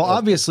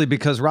 Obviously,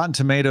 because Rotten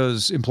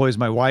Tomatoes employs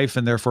my wife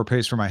and therefore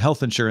pays for my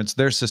health insurance,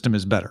 their system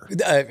is better.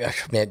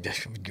 Man,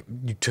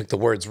 you took the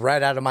words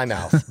right out of my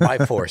mouth by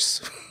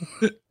force.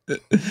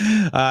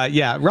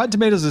 Rotten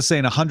Tomatoes is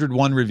saying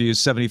 101 reviews,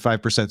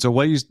 75%. So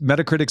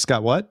Metacritic's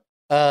got what?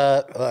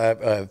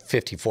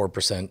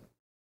 54%.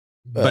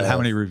 But how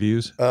many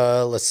reviews?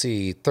 Let's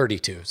see,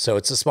 32. So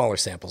it's a smaller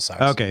sample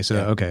size. Okay,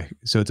 so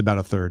it's about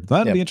a third.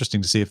 That'll be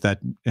interesting to see if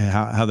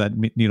how that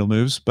needle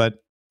moves.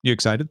 But you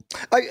excited?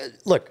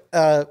 Look,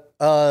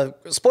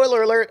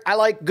 spoiler alert, I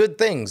like good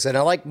things, and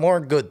I like more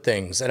good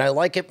things, and I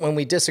like it when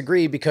we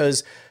disagree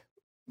because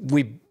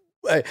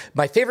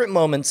my favorite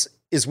moments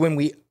is when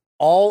we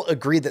all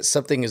agree that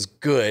something is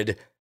good,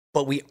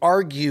 but we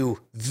argue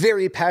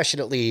very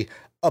passionately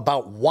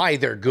about why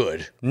they're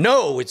good.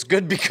 No, it's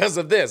good because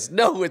of this.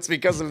 No, it's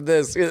because of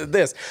this.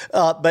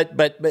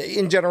 But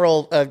in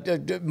general,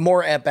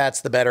 more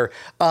at-bats, the better.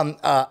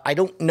 I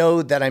don't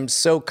know that I'm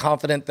so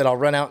confident that I'll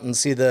run out and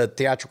see the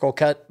theatrical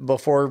cut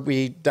before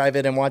we dive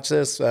in and watch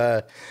this.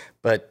 But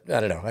I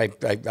don't know.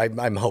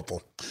 I'm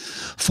hopeful.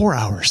 4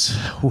 hours.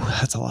 Ooh,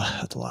 that's a lot.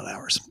 That's a lot of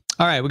hours.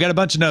 All right, we got a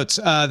bunch of notes.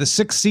 The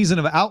 6th season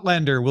of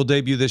Outlander will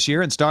debut this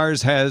year, and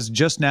Starz has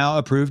just now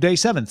approved a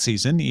 7th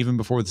season, even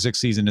before the 6th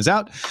season is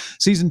out.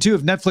 Season 2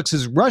 of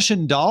Netflix's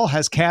Russian Doll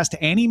has cast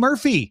Annie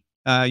Murphy.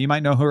 You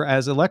might know her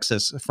as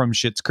Alexis from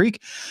Schitt's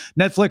Creek.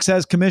 Netflix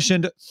has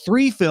commissioned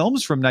 3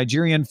 films from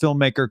Nigerian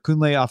filmmaker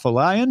Kunle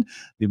Afolayan.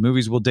 The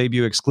movies will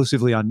debut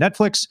exclusively on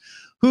Netflix.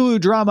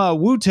 Hulu drama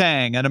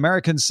Wu-Tang, an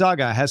American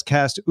Saga, has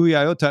cast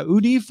Uyayota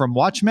Udi from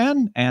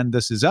Watchmen and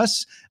This Is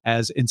Us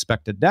as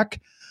Inspector Deck.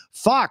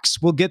 Fox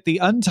will get the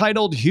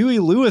untitled Huey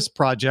Lewis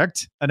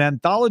Project, an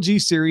anthology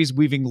series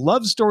weaving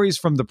love stories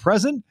from the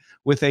present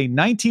with a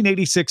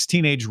 1986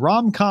 teenage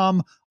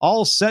rom-com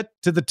all set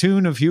to the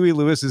tune of Huey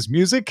Lewis's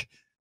music.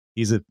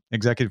 He's an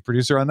executive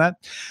producer on that.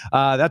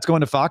 That's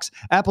going to Fox.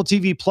 Apple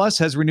TV Plus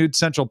has renewed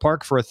Central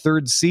Park for a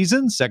third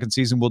season. Second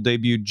season will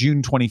debut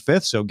June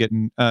 25th, so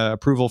getting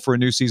approval for a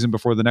new season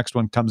before the next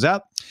one comes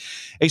out.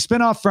 A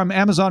spinoff from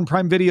Amazon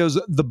Prime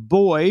Video's The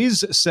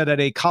Boys, set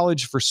at a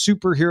college for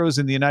superheroes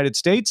in the United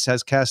States,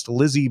 has cast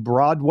Lizzie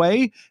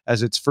Broadway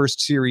as its first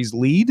series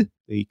lead.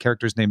 The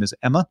character's name is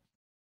Emma.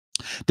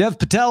 Dev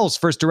Patel's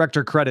first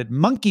director credit,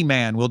 Monkey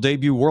Man, will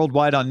debut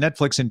worldwide on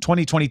Netflix in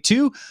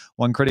 2022.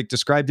 One critic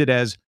described it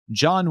as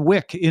John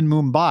Wick in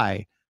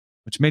Mumbai,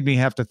 which made me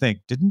have to think,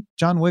 didn't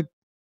John Wick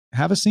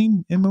have a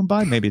scene in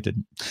Mumbai? Maybe it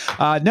didn't.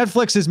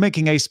 Netflix is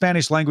making a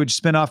Spanish language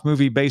spin-off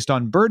movie based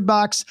on Bird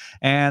Box,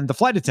 and The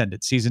Flight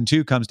Attendant season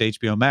 2 comes to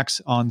HBO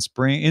Max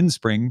in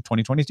spring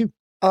 2022.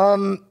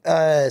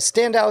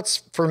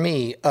 Standouts for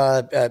me,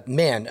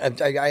 man,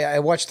 I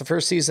watched the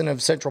first season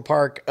of Central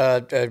Park,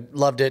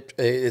 loved it.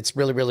 It's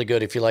really, really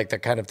good if you like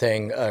that kind of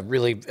thing.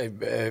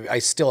 I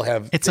still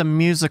have... It's a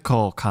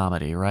musical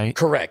comedy, right?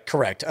 Correct.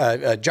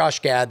 Josh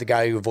Gad, the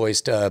guy who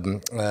voiced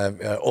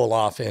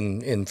Olaf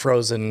in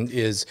Frozen,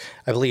 is,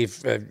 I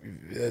believe...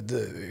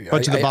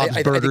 bunch of the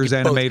Bob's Burgers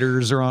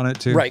animators are on it,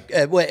 too. Right.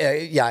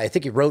 Yeah, I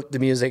think he wrote the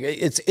music.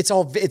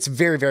 It's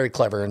very, very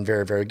clever and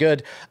very, very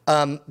good.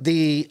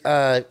 The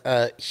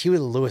Huey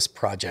Lewis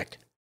project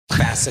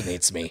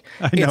fascinates me.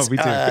 I know, me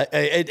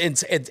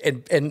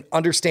too. And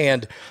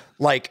understand,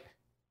 like,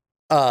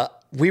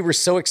 we were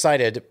so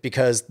excited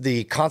because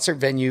the concert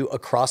venue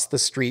across the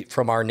street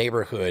from our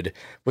neighborhood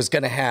was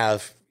going to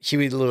have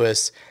Huey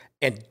Lewis,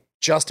 and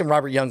Justin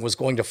Robert Young was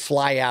going to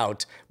fly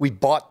out. We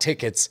bought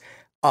tickets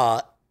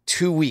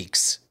 2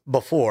 weeks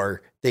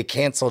before they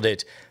canceled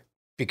it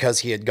because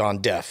he had gone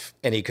deaf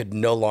and he could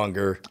no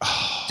longer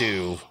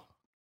do...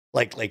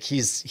 Like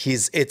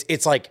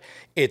it's like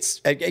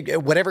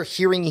whatever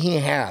hearing he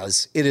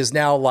has, it is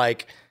now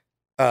like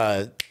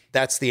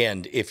that's the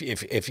end if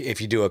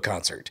you do a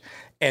concert.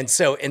 And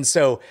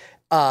so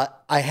I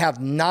have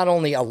not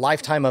only a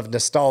lifetime of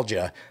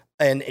nostalgia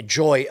and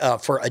joy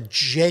for a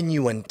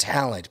genuine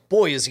talent.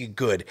 Boy, is he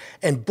good.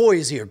 And boy,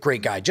 is he a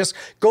great guy. Just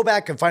go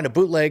back and find a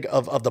bootleg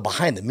of the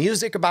behind the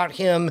music about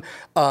him.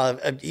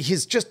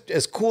 He's just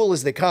as cool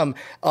as they come.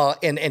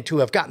 And to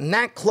have gotten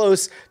that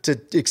close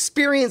to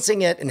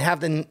experiencing it and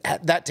having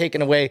that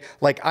taken away,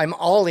 like I'm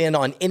all in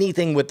on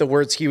anything with the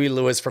words Huey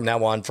Lewis from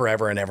now on,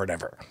 forever and ever and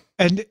ever.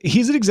 And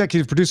he's an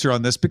executive producer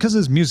on this because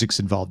his music's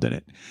involved in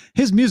it.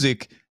 His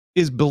music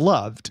is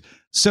beloved.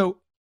 So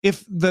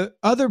if the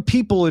other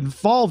people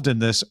involved in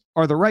this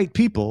are the right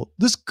people,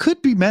 this could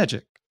be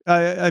magic.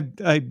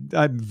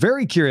 I'm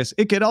very curious.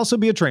 It could also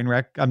be a train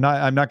wreck. I'm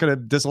not going to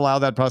disallow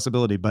that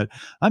possibility, but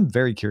I'm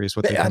very curious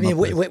what they come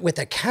up with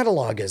a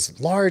catalog as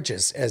large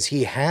as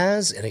he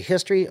has and a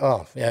history.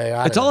 Oh,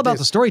 yeah. It's all about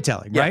the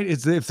storytelling, right?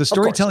 It's if the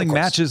storytelling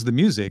matches the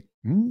music,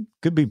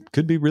 could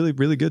be really,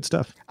 really good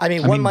stuff. I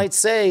mean, one might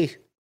say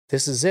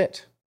this is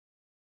it.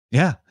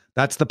 Yeah,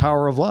 that's the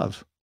power of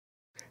love.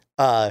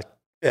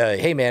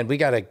 Hey man, we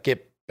got to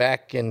get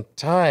back in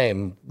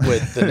time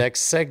with the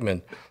next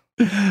segment.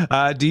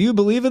 Do you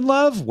believe in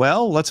love?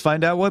 Well, let's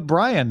find out what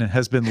Brian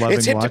has been loving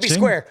it's hip watching. To be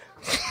square.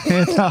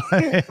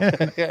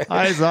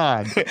 Eyes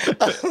on.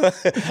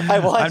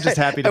 I'm just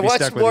happy to be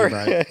stuck with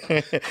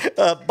you,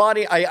 Brian.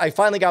 Bonnie, I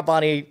finally got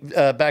Bonnie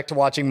back to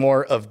watching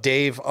more of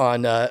Dave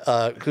on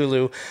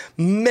Hulu.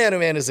 Man, oh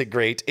man, is it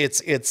great.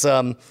 It's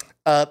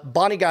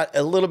Bonnie got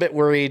a little bit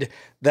worried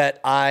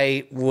that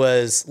I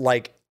was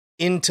like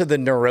into the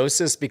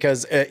neurosis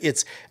because I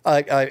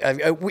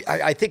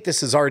think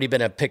this has already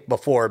been a pick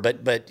before,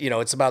 but you know,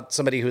 it's about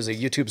somebody who's a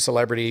YouTube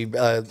celebrity,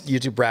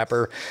 YouTube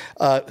rapper,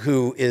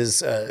 who is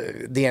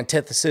the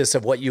antithesis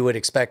of what you would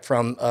expect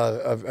from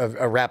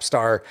a rap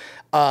star.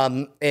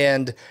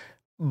 And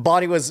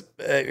Bonnie was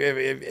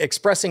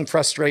expressing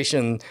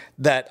frustration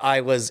that I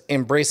was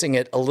embracing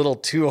it a little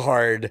too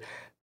hard.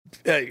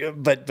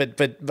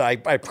 But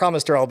I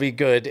promised her I'll be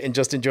good and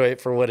just enjoy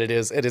it for what it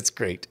is, and it's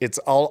great. It's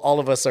all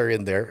of us are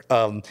in there.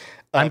 I'm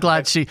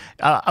glad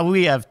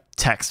we have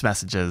text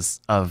messages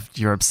of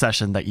your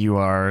obsession that you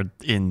are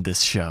in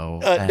this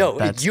show. No,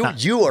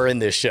 you are in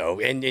this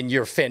show, and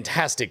you're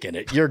fantastic in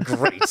it. You're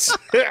great.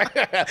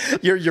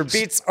 Your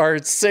beats are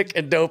sick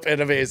and dope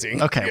and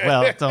amazing. Okay,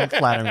 well, don't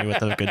flatter me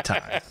with a good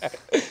time.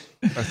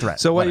 Or threat.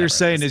 So what you're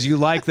saying is you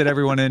like that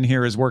everyone in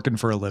here is working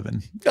for a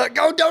living. No,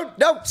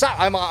 stop.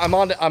 I'm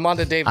on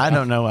to Dave. I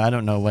don't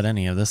know what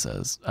any of this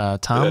is.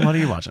 Tom, what are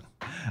you watching?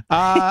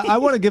 I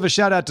want to give a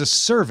shout out to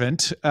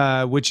Servant,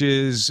 which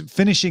is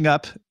finishing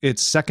up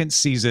its second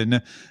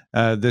season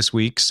this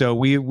week. So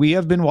we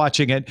have been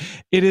watching it.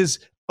 It is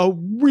a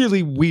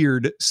really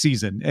weird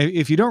season.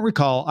 If you don't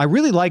recall, I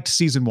really liked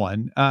season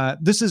one.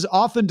 This is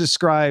often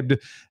described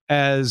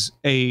as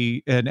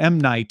an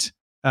M. Night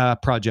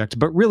project,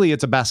 but really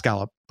it's a Bas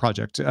Gallup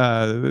project.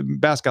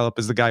 Bas Gallup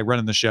is the guy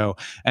running the show,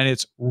 and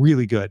it's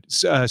really good.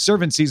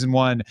 Servant season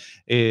 1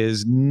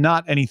 is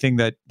not anything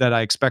that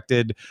I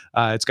expected.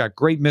 It's got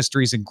great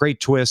mysteries and great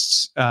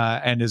twists,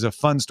 and is a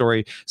fun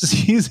story.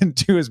 Season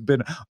 2 has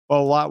been a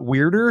lot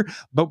weirder,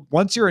 but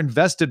once you're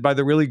invested by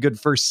the really good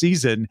first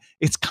season,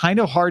 it's kind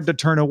of hard to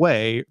turn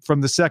away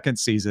from the second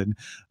season.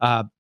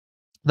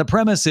 The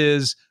premise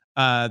is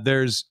I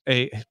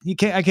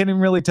can't even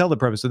really tell the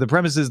premise. So the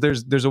premise is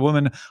there's a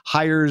woman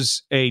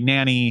hires a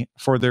nanny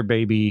for their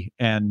baby,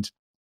 and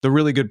the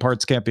really good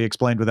parts can't be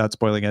explained without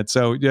spoiling it.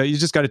 So yeah, you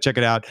just got to check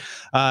it out.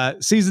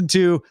 Season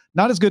 2,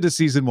 not as good as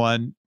season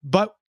 1,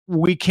 but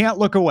we can't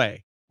look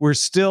away. We're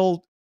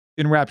still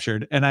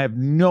enraptured, and I have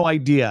no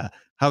idea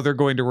how they're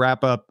going to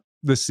wrap up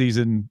this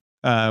season,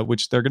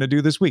 which they're going to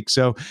do this week.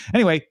 So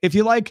anyway, if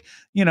you like,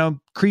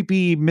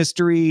 creepy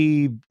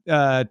mystery,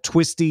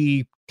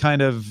 twisty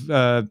kind of,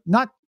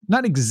 not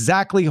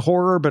exactly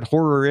horror, but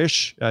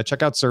horror-ish,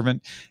 check out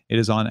Servant. It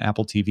is on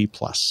Apple TV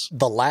Plus.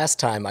 The last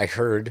time I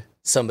heard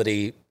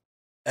somebody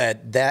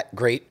at that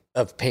great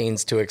of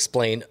pains to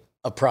explain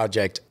a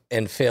project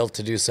and failed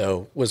to do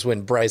so was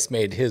when Bryce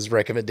made his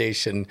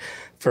recommendation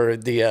for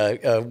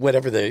the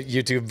whatever the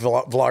YouTube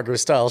vlogger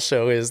style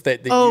show is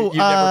that you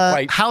never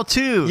quite... How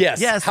To.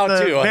 Yes, How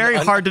To. Very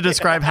hard to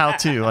describe How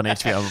To on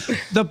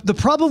HBO. The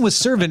problem with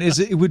Servant is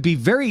it would be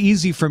very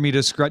easy for me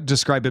to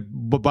describe it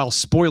while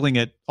spoiling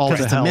it all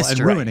to hell and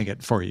ruining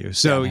it for you.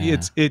 So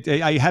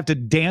I have to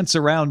dance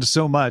around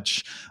so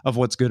much of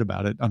what's good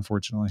about it,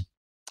 unfortunately.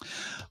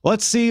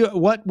 Let's see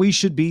what we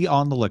should be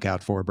on the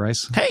lookout for,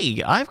 Bryce.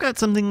 Hey, I've got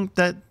something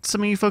that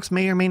some of you folks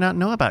may or may not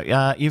know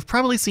about. You've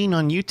probably seen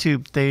on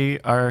YouTube, they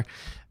are...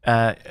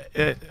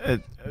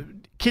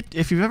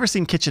 if you've ever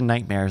seen Kitchen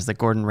Nightmares, the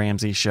Gordon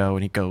Ramsay show,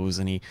 and he goes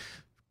and he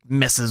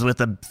messes with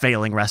a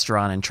failing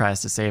restaurant and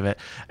tries to save it.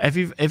 If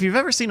you've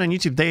ever seen on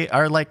YouTube, they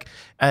are like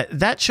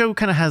that show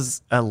kind of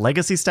has a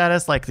legacy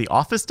status like The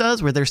Office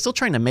does, where they're still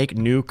trying to make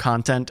new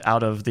content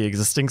out of the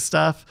existing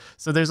stuff.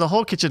 So there's a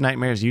whole Kitchen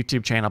Nightmares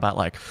YouTube channel about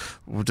like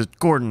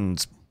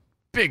Gordon's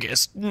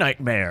biggest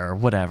nightmare or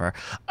whatever.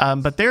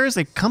 But there is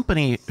a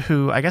company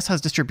who I guess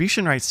has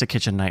distribution rights to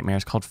Kitchen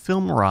Nightmares called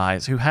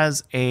FilmRise, who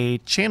has a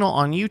channel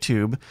on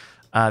YouTube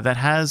that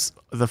has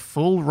the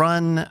full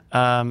run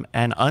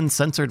and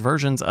uncensored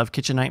versions of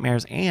Kitchen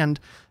Nightmares and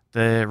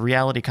the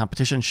reality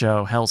competition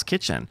show Hell's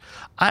Kitchen.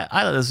 I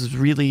thought this was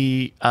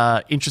really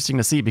interesting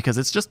to see because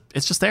it's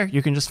just there.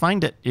 You can just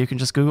find it. You can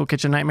just Google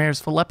Kitchen Nightmares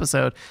full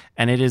episode,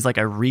 and it is like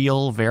a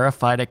real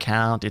verified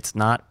account. It's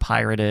not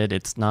pirated.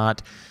 It's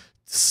not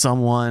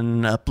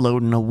someone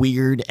uploading a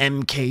weird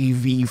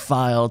MKV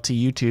file to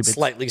YouTube.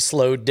 Slightly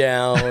slowed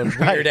down,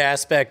 weird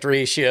aspect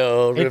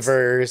ratio,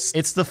 reverse.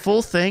 It's the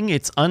full thing.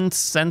 It's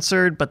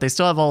uncensored, but they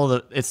still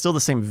have it's still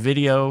the same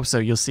video. So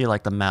you'll see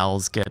like the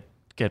mouths get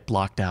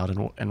blocked out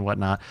and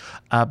whatnot.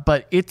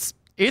 But it's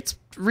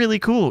really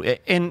cool.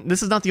 And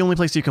this is not the only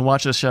place you can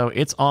watch this show.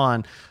 It's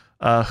on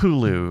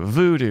Hulu,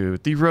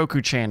 Vudu, the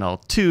Roku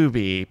channel,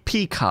 Tubi,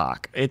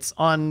 Peacock. It's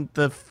on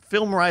the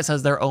FilmRise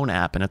has their own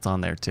app, and it's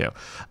on there too.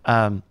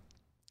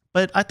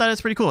 But I thought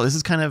it's pretty cool. This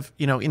is kind of,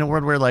 in a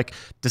world where like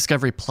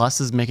Discovery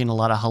Plus is making a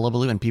lot of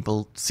hullabaloo and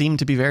people seem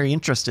to be very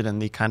interested in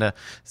the kind of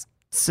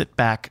sit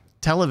back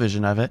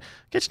television of it.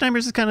 Kitchen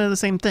Nightmares is kind of the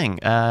same thing.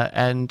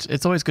 And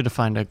it's always good to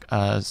find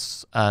a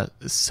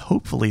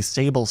hopefully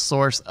stable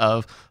source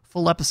of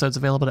full episodes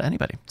available to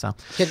anybody. So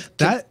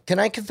can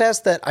I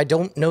confess that I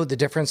don't know the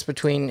difference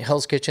between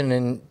Hell's Kitchen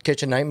and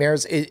Kitchen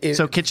Nightmares?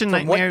 So Kitchen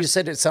Nightmares, what you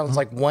said, it sounds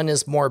like one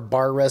is more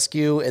bar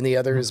rescue and the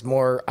other is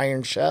more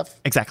Iron Chef.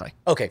 Exactly.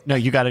 Okay. No,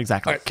 you got it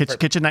exactly. Right,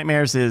 Kitchen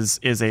Nightmares is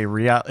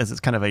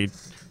kind of a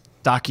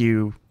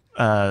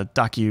a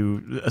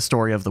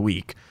story of the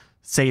week,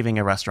 saving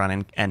a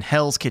restaurant, and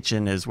Hell's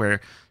Kitchen is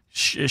where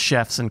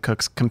chefs and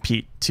cooks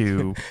compete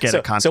to get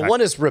a contract. So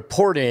one is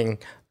reporting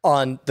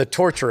on the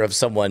torture of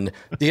someone.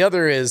 The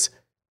other is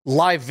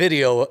live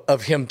video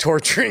of him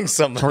torturing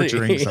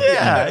somebody.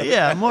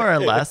 Yeah, more or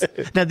less.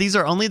 Now, these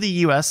are only the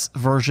U.S.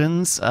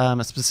 versions,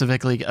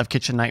 specifically of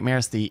Kitchen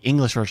Nightmares. The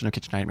English version of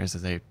Kitchen Nightmares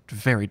is a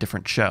very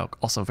different show,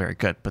 also very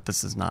good, but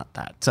this is not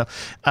that. So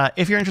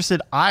if you're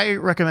interested, I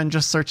recommend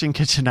just searching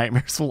Kitchen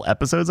Nightmares full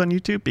episodes on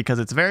YouTube because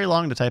it's very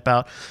long to type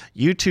out.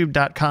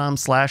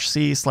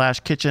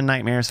 youtube.com/c/Kitchen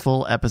Nightmares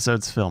full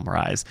episodes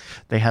FilmRise.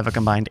 They have a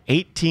combined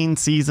 18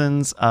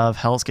 seasons of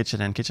Hell's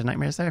Kitchen and Kitchen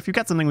Nightmares there. If you've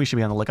got something we should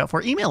be on the lookout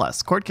for, email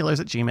us,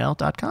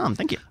 killers@gmail.com.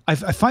 Thank you. I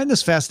find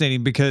this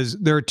fascinating because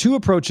there are two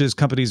approaches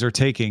companies are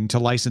taking to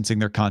licensing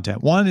their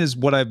content. One is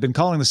what I've been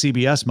calling the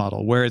CBS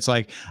model, where it's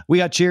like, we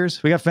got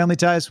Cheers, we got Family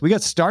Ties, we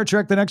got Star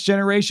Trek The Next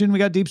Generation, we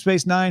got Deep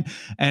Space Nine,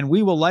 and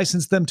we will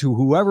license them to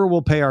whoever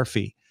will pay our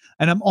fee.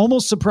 And I'm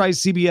almost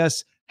surprised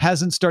CBS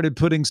hasn't started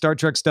putting Star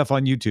Trek stuff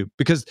on YouTube,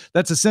 because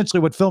that's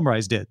essentially what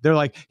FilmRise did. They're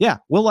like, yeah,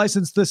 we'll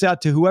license this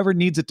out to whoever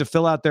needs it to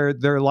fill out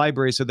their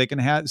library so they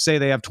can say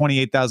they have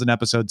 28,000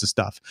 episodes of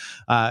stuff.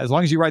 As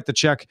long as you write the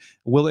check,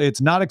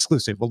 it's not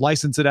exclusive. We'll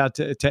license it out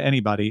to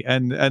anybody.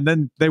 And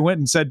then they went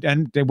and said,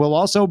 and we'll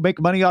also make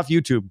money off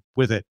YouTube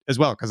with it as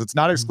well, because it's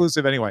not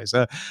exclusive anyway.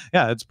 So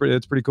yeah, it's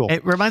pretty cool.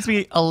 It reminds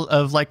me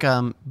of like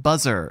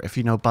Buzzer, if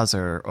you know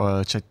Buzzer,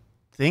 which I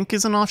think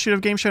is an offshoot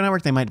of Game Show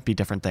Network. They might be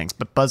different things,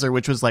 but Buzzer,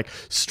 which was like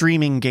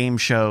streaming game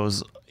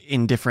shows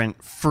in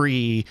different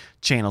free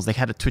channels. They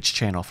had a Twitch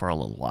channel for a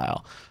little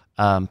while.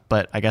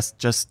 But I guess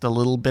just a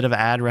little bit of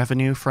ad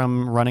revenue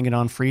from running it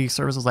on free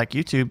services like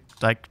YouTube,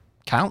 like,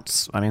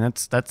 counts. I mean,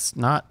 that's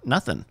not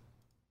nothing.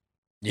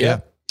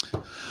 Yeah.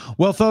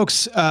 Well,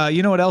 folks,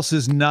 you know what else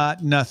is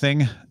not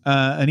nothing?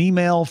 An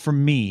email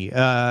from me.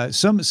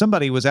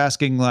 Somebody was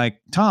asking, like,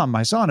 Tom,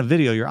 I saw in a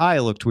video your eye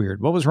looked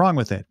weird. What was wrong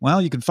with it?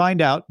 Well, you can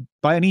find out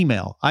by an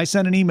email. I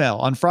sent an email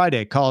on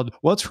Friday called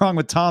 "What's Wrong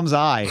with Tom's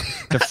Eye"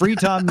 to Free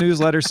Tom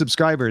newsletter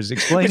subscribers,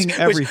 explaining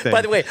everything.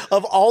 By the way,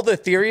 of all the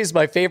theories,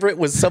 my favorite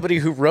was somebody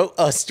who wrote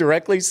us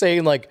directly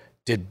saying, like,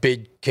 did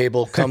Big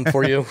Cable come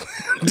for you?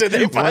 Did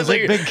they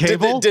finally, Big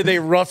Cable? Did they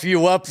rough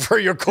you up for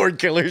your Cord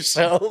Killer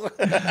show?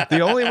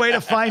 The only way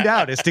to find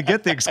out is to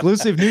get the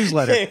exclusive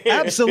newsletter.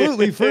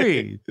 Absolutely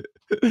free.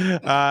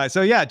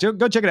 So yeah,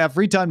 go check it out.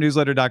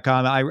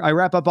 freetimnewsletter.com. I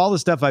wrap up all the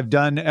stuff I've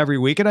done every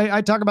week, and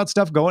I talk about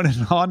stuff going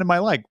on in my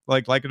life,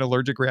 like an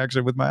allergic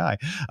reaction with my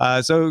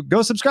eye. So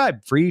go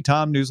subscribe,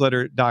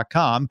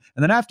 freetimnewsletter.com.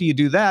 And then after you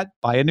do that,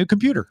 buy a new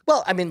computer.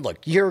 Well, I mean, look,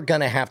 you're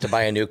going to have to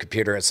buy a new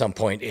computer at some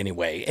point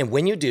anyway. And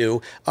when you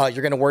do, you're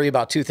going to worry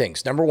about two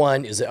things. Number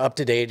one, is it up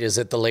to date? Is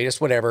it the latest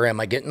whatever? Am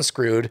I getting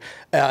screwed?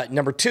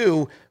 Number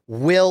two,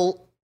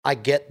 will I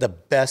get the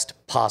best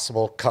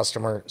possible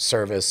customer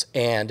service?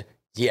 And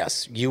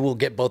yes, you will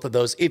get both of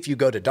those if you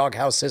go to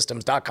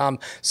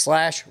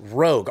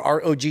doghousesystems.com/rogue,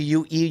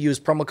 ROGUE.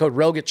 Use promo code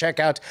ROGUE at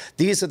checkout.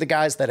 These are the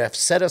guys that have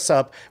set us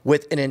up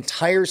with an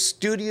entire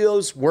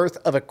studio's worth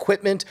of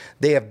equipment.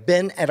 They have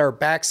been at our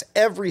backs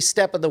every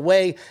step of the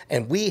way,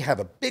 and we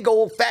have a big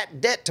old fat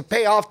debt to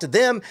pay off to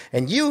them.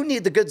 And you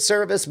need the good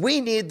service.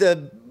 We need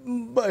the...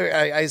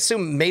 I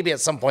assume maybe at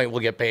some point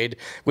we'll get paid.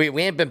 We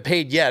ain't been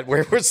paid yet.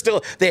 We're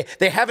still, they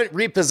haven't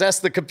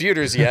repossessed the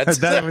computers yet. That's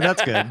good.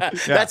 Yeah.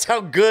 That's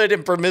how good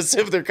and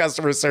permissive their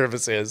customer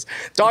service is.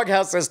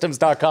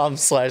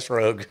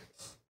 doghousesystems.com/rogue.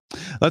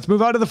 Let's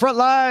move on to the front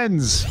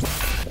lines.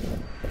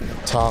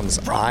 Tom's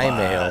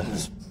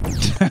iMail.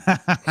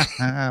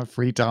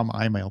 Free Tom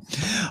iMail.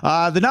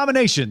 The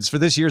nominations for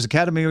this year's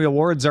Academy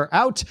Awards are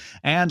out,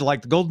 and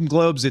like the Golden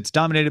Globes, it's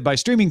dominated by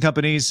streaming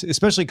companies,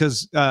 especially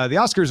because the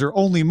Oscars are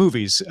only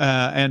movies,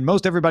 and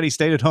most everybody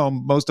stayed at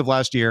home most of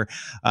last year.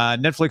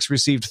 Netflix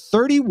received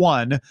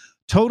 31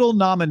 total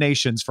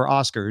nominations for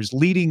Oscars,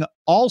 leading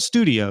all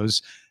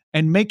studios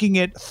and making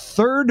it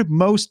third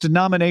most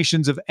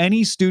nominations of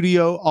any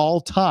studio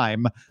all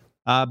time,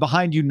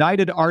 behind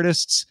United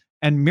Artists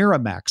and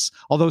Miramax.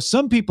 Although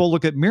some people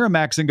look at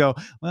Miramax and go,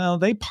 well,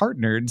 they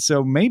partnered,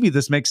 so maybe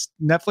this makes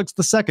Netflix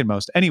the second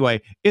most.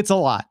 Anyway, it's a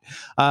lot.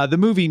 The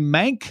movie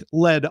Mank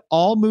led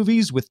all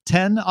movies with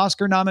 10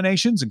 Oscar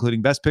nominations,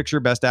 including Best Picture,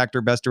 Best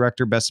Actor, Best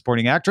Director, Best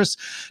Supporting Actress.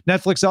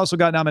 Netflix also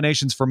got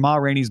nominations for Ma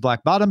Rainey's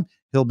Black Bottom,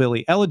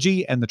 Hillbilly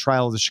Elegy, and The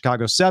Trial of the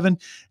Chicago 7.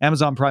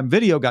 Amazon Prime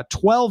Video got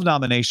 12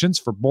 nominations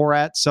for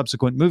Borat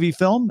Subsequent Movie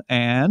Film,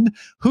 and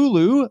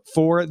Hulu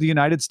for The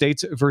United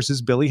States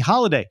versus Billie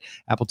Holiday.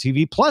 Apple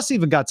TV Plus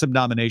even got some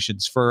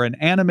nominations for an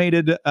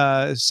animated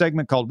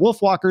segment called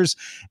Wolfwalkers,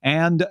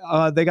 and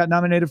they got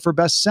nominated for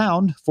Best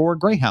Sound for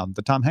Greyhound,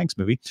 the Tom Hanks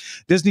movie.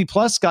 Disney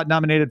Plus got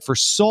nominated for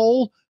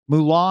Soul,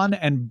 Mulan,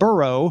 and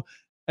Burrow,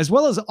 as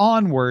well as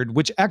Onward,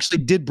 which actually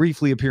did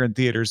briefly appear in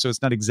theaters, so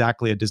it's not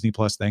exactly a Disney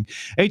Plus thing.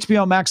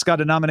 HBO Max got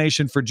a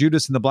nomination for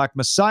Judas and the Black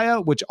Messiah,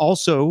 which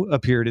also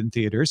appeared in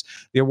theaters.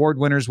 The award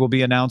winners will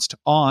be announced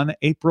on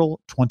April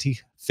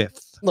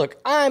 25th. Look,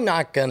 I'm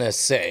not going to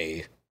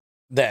say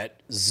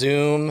that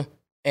Zoom,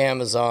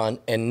 Amazon,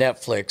 and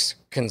Netflix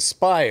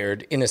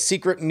conspired in a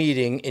secret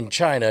meeting in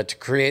China to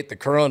create the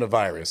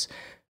coronavirus.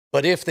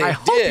 But if they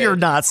hope you're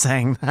not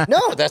saying that. No,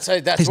 that's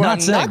He's what not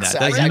I'm saying not that.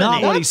 saying. That's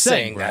not what he's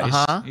saying. saying.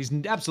 That. He's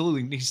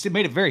absolutely, he's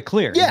made it very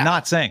clear. Yeah. He's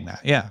not saying that.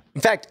 Yeah.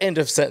 In fact, end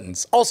of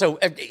sentence. Also,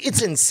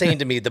 it's insane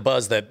to me the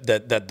buzz that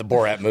the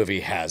Borat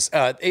movie has.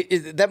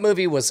 That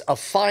movie was a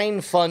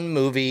fine, fun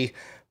movie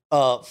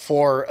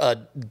for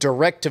a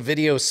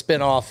direct-to-video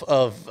spinoff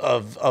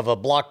of a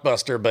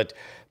blockbuster,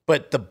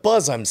 but the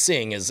buzz I'm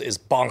seeing is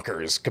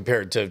bonkers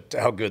compared to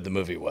how good the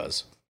movie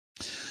was.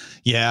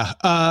 Yeah.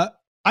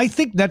 I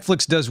think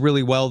Netflix does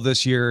really well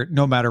this year,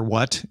 no matter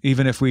what,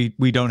 even if we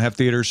don't have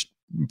theaters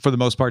for the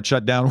most part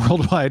shut down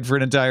worldwide for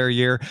an entire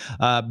year.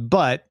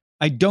 But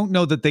I don't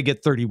know that they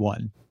get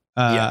 31.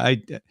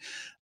 The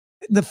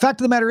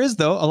fact of the matter is,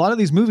 though, a lot of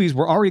these movies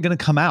were already going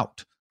to come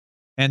out.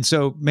 And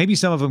so maybe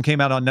some of them came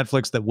out on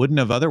Netflix that wouldn't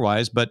have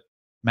otherwise, but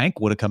Mank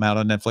would have come out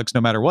on Netflix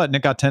no matter what. And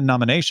it got 10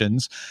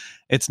 nominations.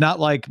 It's not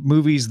like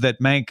movies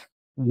that Mank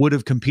would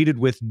have competed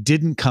with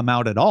didn't come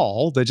out at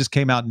all. They just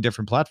came out in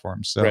different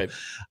platforms. So Right.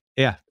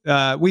 yeah,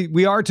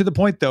 we are to the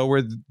point though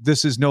where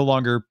this is no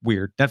longer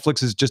weird.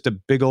 Netflix is just a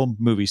big old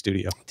movie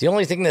studio. The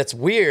only thing that's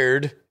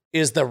weird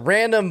is the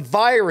random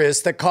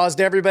virus that caused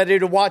everybody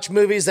to watch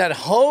movies at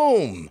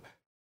home.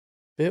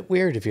 Bit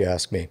weird if you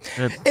ask me.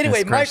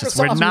 Anyway, gracious,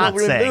 we're Microsoft not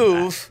will saying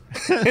remove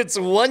its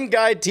One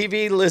Guide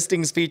TV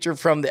listings feature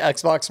from the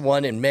Xbox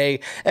One in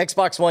May.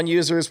 Xbox One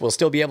users will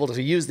still be able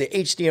to use the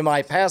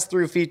HDMI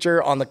pass-through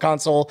feature on the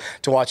console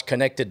to watch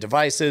connected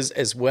devices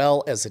as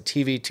well as a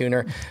TV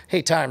tuner.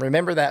 Hey, Tom,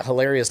 remember that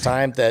hilarious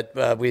time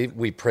that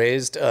we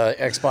praised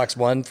Xbox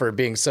One for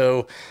being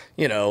so,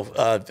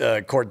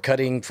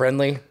 cord-cutting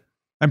friendly?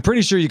 I'm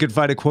pretty sure you could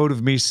find a quote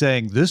of me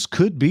saying this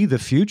could be the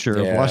future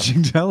of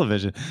watching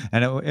television,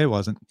 and it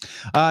wasn't.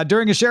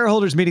 During a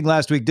shareholders meeting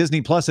last week,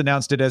 Disney Plus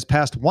announced it has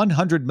passed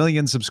 100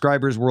 million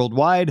subscribers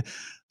worldwide.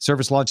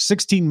 Service launched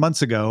 16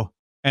 months ago,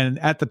 and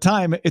at the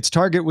time, its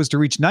target was to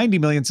reach 90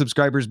 million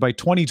subscribers by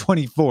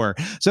 2024.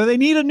 So they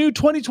need a new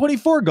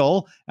 2024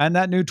 goal, and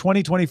that new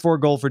 2024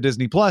 goal for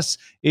Disney Plus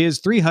is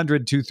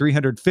 300 to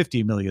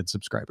 350 million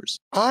subscribers.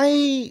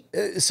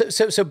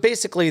 So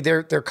basically,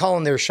 they're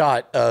calling their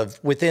shot of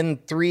within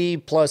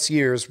 3+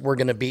 years we're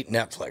going to beat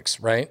Netflix,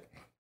 right?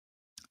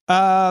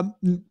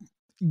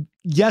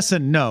 Yes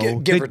and no.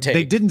 Give or take.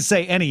 They didn't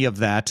say any of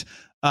that.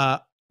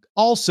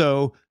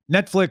 Also,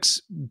 Netflix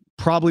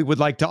probably would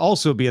like to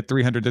also be at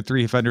 300 to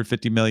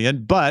 350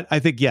 million, but I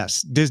think,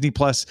 yes, Disney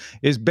Plus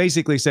is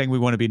basically saying we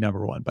want to be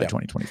number one by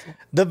 2024.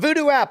 The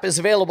Vudu app is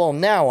available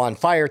now on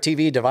Fire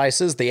TV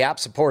devices. The app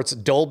supports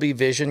Dolby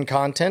Vision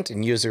content,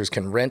 and users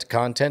can rent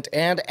content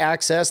and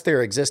access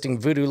their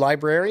existing Vudu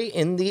library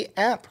in the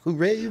app.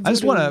 Hooray, Vudu. I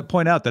just want to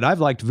point out that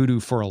I've liked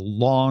Vudu for a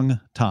long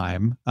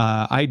time.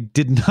 I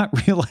did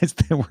not realize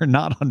they were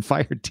not on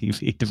Fire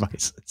TV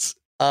devices.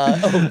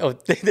 So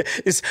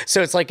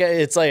it's like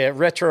a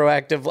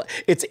retroactive.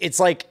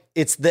 It's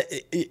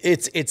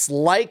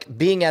like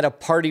being at a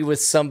party with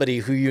somebody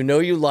who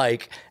you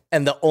like,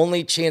 and the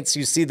only chance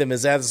you see them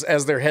is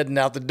as they're heading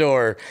out the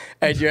door,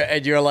 and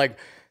you're like,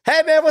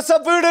 "Hey man, what's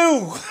up,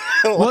 Vudu?"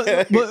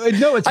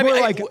 No, it's more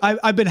like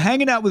I've been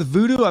hanging out with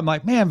Vudu. I'm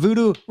like, man,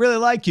 Vudu, really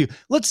like you.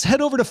 Let's head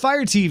over to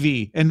Fire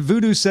TV. And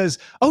Vudu says,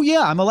 "Oh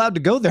yeah, I'm allowed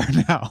to go there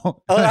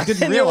now." I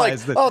didn't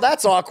realize that. Oh,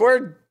 that's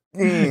awkward.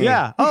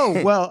 Yeah.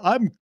 Oh, well,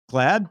 I'm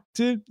glad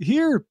to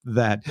hear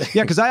that.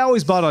 Yeah, because I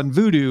always bought on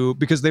Vudu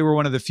because they were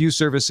one of the few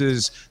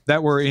services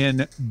that were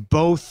in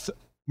both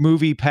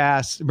Movie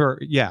Pass and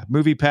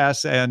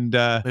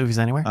Movies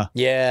Anywhere.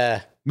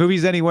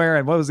 Movies Anywhere,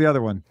 and what was the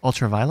other one?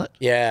 Ultraviolet.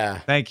 Yeah.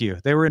 Thank you.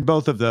 They were in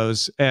both of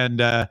those, and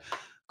of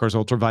course,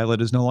 Ultraviolet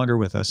is no longer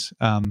with us.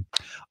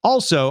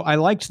 Also, I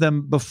liked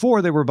them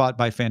before they were bought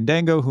by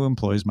Fandango, who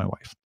employs my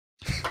wife.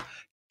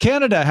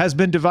 Canada has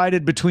been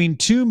divided between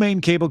two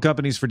main cable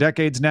companies for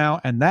decades now,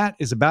 and that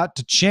is about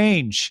to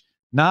change.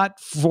 Not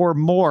for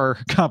more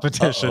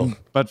competition,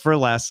 but for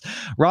less.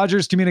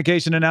 Rogers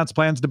Communication announced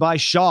plans to buy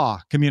Shaw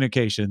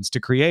Communications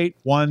to create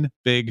one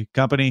big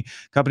company.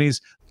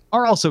 Companies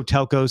are also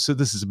telcos, so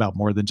this is about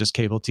more than just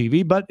cable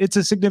TV, but it's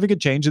a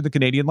significant change in the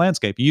Canadian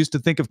landscape. You used to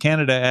think of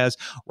Canada as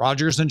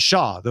Rogers and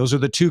Shaw. Those are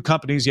the two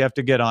companies you have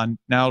to get on.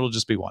 Now it'll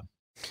just be one.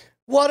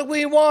 What do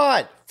we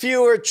want?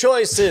 Fewer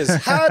choices.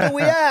 How do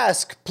we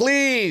ask?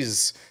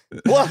 Please.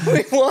 What do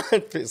we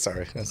want?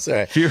 Sorry.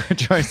 Fewer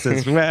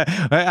choices.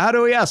 How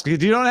do we ask? You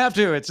don't have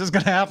to. It's just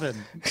going to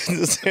happen.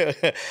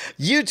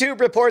 YouTube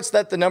reports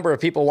that the number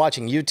of people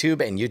watching YouTube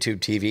and YouTube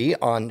TV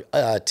on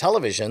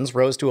televisions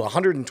rose to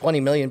 120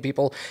 million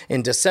people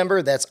in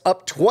December. That's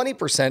up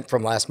 20%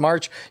 from last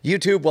March.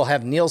 YouTube will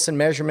have Nielsen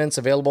measurements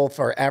available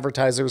for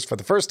advertisers for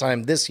the first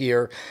time this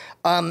year.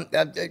 That's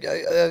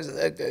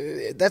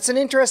an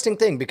interesting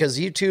thing because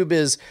YouTube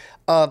is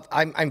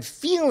I'm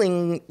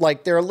feeling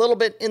like they're a little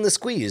bit in the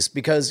squeeze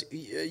because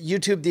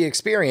YouTube, the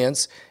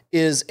experience,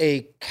 is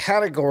a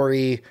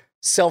category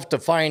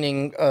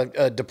self-defining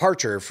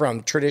departure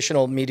from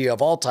traditional media of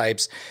all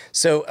types.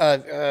 So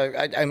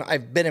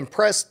I've been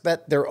impressed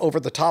that their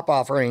over-the-top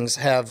offerings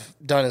have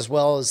done as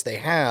well as they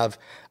have.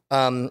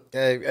 But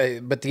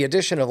the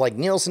addition of like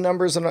Nielsen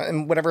numbers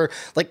and whatever,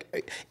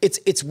 like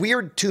it's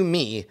weird to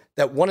me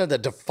that one of the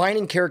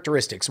defining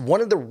characteristics,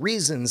 one of the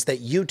reasons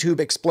that YouTube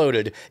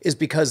exploded is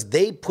because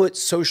they put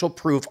social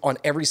proof on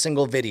every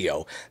single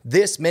video.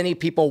 This many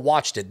people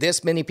watched it.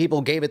 This many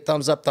people gave it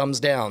thumbs up, thumbs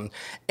down.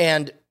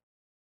 And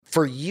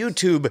for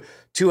YouTube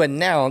to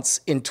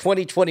announce in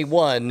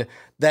 2021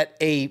 that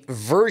a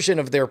version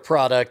of their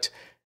product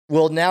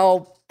will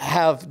now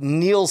have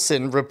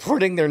Nielsen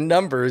reporting their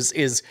numbers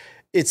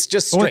it's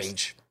just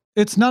strange.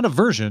 It's not a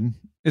version.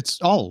 It's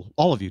all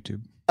of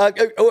YouTube.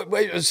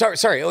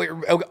 Sorry.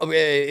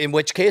 In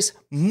which case,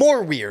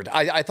 more weird.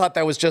 I thought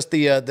that was just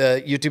the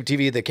YouTube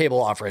TV, the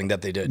cable offering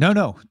that they did.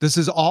 No. This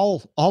is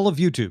all of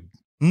YouTube.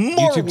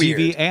 More YouTube weird.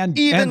 TV and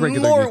Even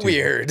regular more YouTube.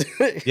 weird.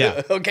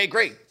 Yeah. Okay,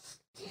 great.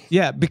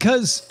 Yeah,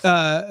 because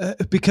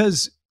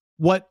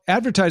what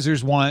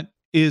advertisers want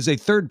is a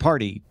third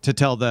party to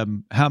tell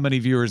them how many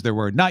viewers there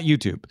were, not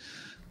YouTube.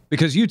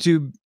 Because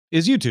YouTube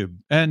is YouTube.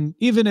 And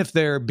even if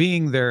they're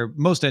being their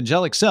most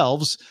angelic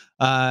selves,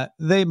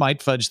 they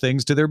might fudge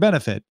things to their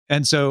benefit.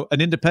 And so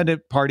an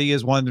independent party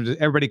is one that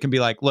everybody can be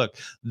like, look,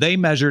 they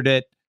measured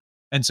it.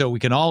 And so we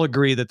can all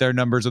agree that their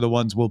numbers are the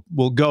ones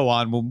we'll go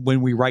on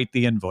when we write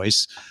the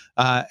invoice.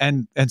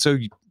 And so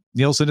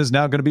Nielsen is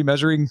now going to be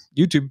measuring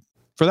YouTube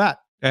for that.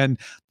 And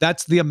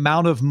that's the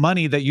amount of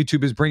money that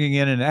YouTube is bringing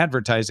in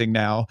advertising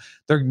now.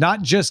 They're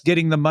not just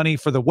getting the money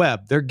for the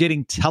web. They're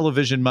getting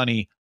television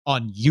money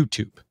on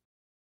YouTube.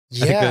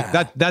 Yeah.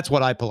 I think that's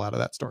what I pull out of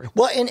that story.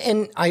 Well,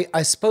 and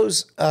I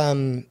suppose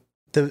to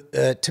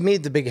me,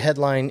 the big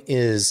headline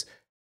is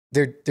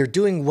they're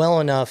doing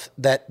well enough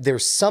that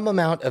there's some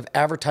amount of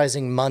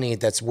advertising money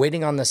that's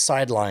waiting on the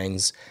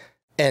sidelines.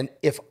 And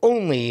if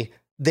only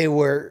they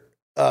were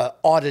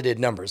audited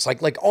numbers,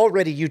 like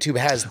already YouTube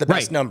has the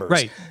best numbers.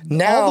 Right.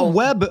 Now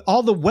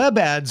all the web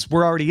ads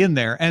were already in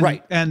there,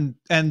 and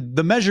and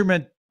the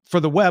measurement for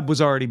the web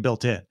was already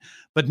built in.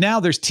 But now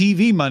there's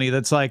TV money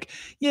that's like,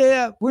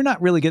 yeah, we're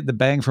not really getting the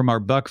bang from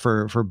our buck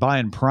for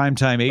buying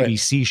primetime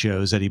ABC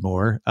shows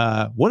anymore.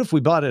 What if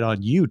we bought it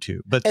on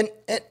YouTube? But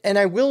and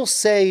I will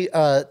say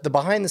the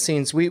behind the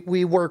scenes,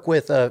 we work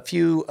with a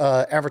few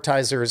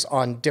advertisers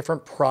on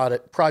different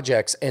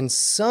projects, and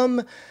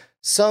some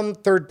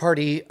third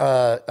party,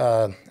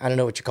 I don't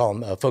know what you call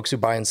them, folks who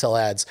buy and sell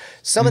ads.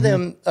 Some of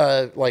them,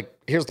 like,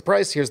 here's the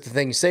price, here's the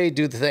thing you say,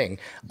 do the thing.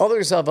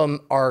 Others of them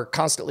are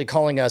constantly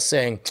calling us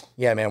saying,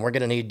 yeah, man, we're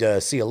going to need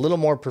to see a little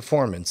more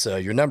performance.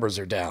 Your numbers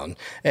are down.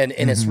 And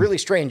it's really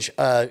strange.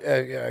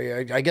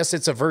 I guess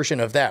it's a version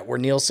of that where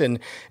Nielsen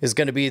is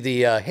going to be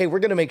the, hey, we're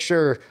going to make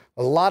sure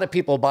a lot of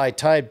people buy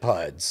Tide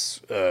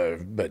Pods,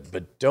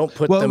 but don't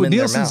put them in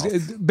Nielsen's, their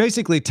mouth.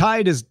 Basically,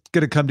 Tide is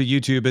going to come to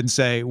YouTube and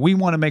say, we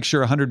want to make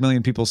sure 100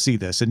 million people see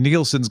this. And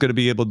Nielsen's going to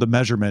be able to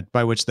measurement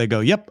by which they go,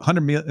 yep,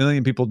 100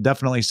 million people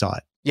definitely saw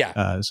it.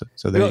 Yeah.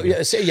 So there you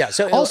go.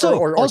 So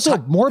also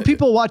more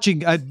people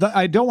watching.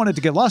 I don't want it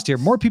to get lost here.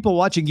 More people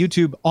watching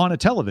YouTube on a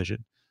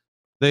television.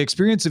 The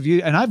experience of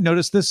you, and I've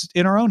noticed this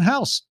in our own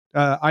house.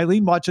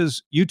 Eileen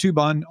watches YouTube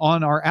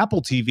on our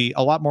Apple TV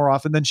a lot more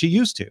often than she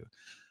used to.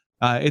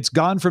 It's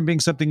gone from being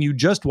something you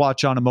just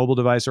watch on a mobile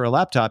device or a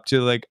laptop to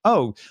like,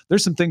 oh,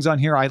 there's some things on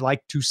here I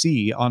like to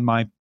see on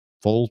my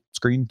full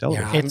screen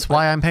television. Yeah, it's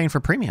why I'm paying for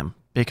premium,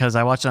 because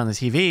I watch it on the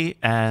TV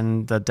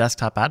and the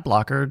desktop ad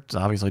blocker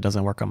obviously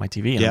doesn't work on my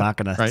TV, and I'm not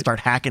going to start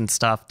hacking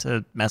stuff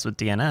to mess with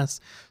DNS.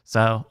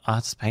 So I'll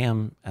just pay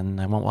them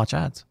and I won't watch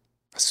ads.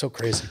 That's so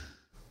crazy.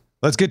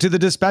 Let's get to the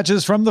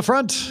dispatches from the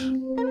front.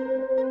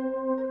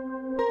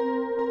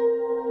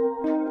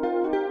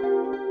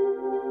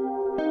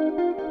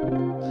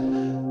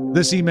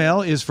 This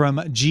email is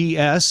from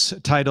GS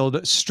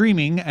titled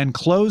Streaming and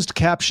Closed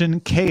Caption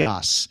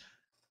Chaos.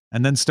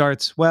 And then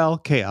starts, well,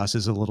 chaos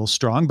is a little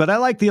strong, but I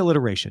like the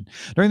alliteration.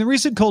 During the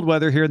recent cold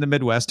weather here in the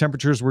Midwest,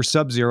 temperatures were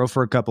sub-zero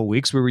for a couple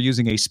weeks. We were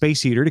using a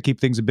space heater to keep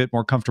things a bit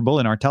more comfortable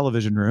in our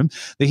television room.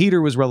 The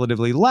heater was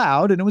relatively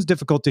loud, and it was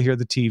difficult to hear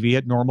the TV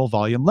at normal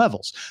volume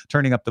levels.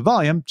 Turning up the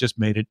volume just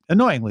made it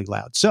annoyingly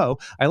loud. So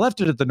I left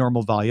it at the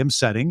normal volume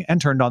setting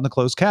and turned on the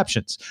closed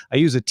captions. I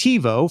use a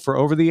TiVo for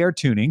over-the-air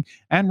tuning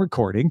and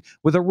recording,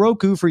 with a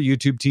Roku for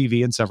YouTube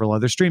TV and several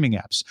other streaming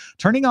apps.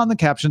 Turning on the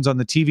captions on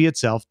the TV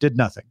itself did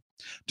nothing.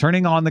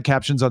 Turning on the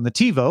captions on the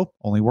TiVo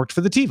only worked for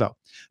the TiVo.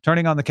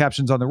 Turning on the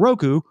captions on the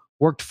Roku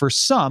worked for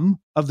some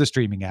of the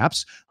streaming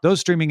apps.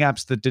 Those streaming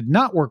apps that did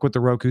not work with the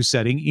Roku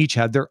setting each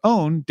had their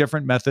own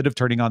different method of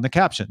turning on the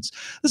captions.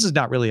 This is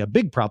not really a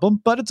big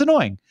problem, but it's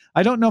annoying.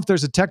 I don't know if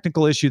there's a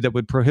technical issue that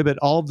would prohibit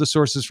all of the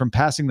sources from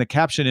passing the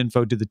caption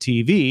info to the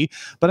TV,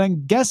 but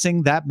I'm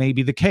guessing that may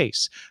be the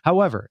case.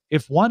 However,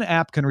 if one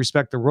app can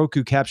respect the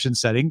Roku caption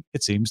setting,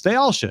 it seems they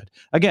all should.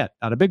 Again,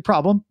 not a big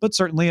problem, but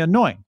certainly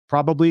annoying.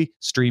 Probably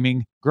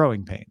streaming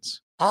growing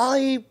pains.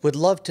 I would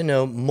love to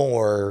know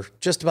more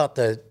just about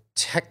the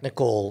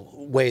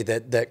technical way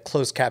that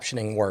closed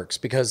captioning works,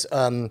 because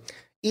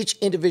each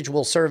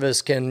individual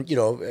service can,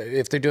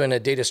 if they're doing a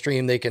data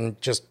stream, they can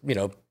just,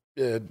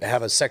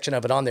 have a section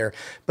of it on there.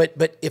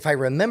 But if I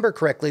remember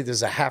correctly,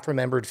 there's a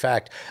half-remembered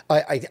fact.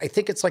 I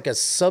think it's like a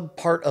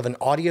sub-part of an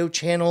audio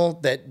channel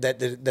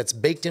that's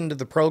baked into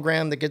the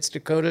program that gets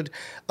decoded.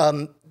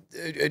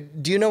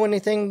 Do you know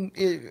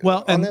anything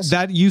on this?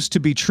 That used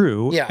to be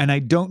true. Yeah. And I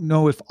don't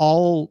know if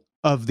all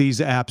of these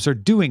apps are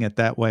doing it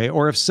that way,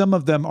 or if some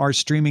of them are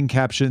streaming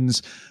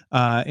captions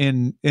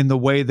in the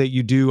way that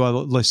you do,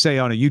 let's say,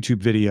 on a YouTube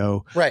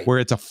video, where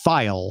it's a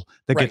file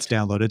that gets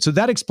downloaded. So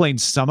that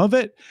explains some of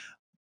it.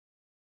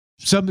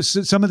 Some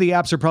of the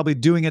apps are probably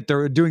doing it.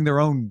 They're doing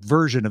their own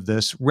version of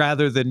this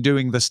rather than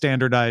doing the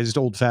standardized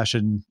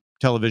old-fashioned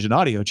television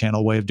audio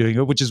channel way of doing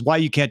it, which is why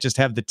you can't just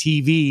have the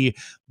TV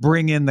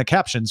bring in the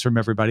captions from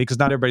everybody, because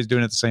not everybody's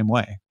doing it the same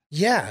way.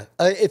 Yeah.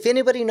 If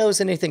anybody knows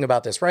anything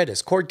about this, write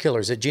us,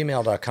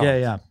 cordkillers@gmail.com.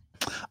 Yeah.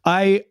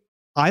 I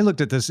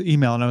looked at this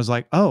email and I was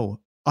like, oh,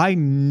 I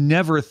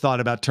never thought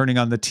about turning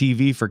on the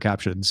TV for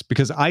captions,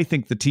 because I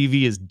think the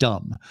TV is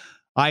dumb.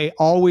 I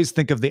always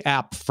think of the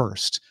app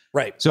first.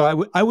 Right.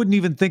 So I wouldn't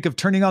even think of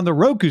turning on the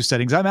Roku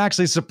settings. I'm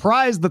actually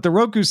surprised that the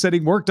Roku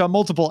setting worked on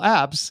multiple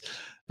apps,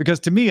 because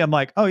to me, I'm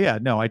like, oh yeah,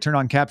 no, I turn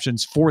on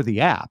captions for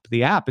the app.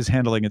 The app is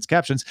handling its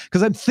captions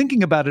because I'm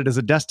thinking about it as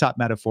a desktop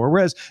metaphor.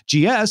 Whereas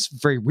GS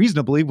very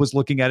reasonably was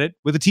looking at it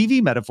with a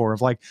TV metaphor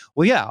of like,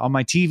 well, yeah, on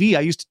my TV, I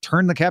used to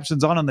turn the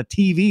captions on the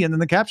TV and then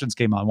the captions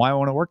came on. Why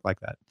won't it work like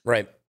that?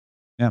 Right.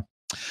 Yeah.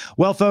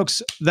 Well,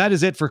 folks, that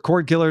is it for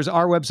Cord Killers.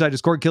 Our website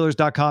is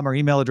cordkillers.com. Our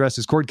email address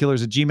is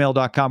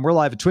cordkillers@gmail.com. We're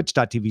live at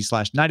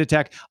twitch.tv/Night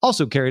Attack.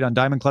 Also carried on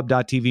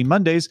diamondclub.tv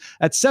Mondays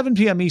at 7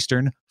 p.m.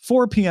 Eastern,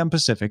 4 p.m.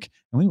 Pacific.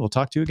 And we will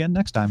talk to you again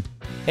next time.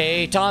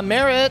 Hey, Tom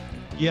Merritt.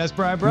 Yes,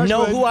 Brian Brushwood.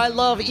 Know who I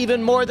love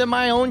even more than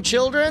my own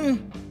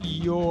children?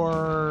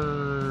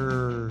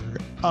 Your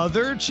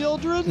other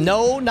children?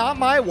 No, not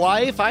my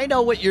wife. I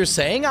know what you're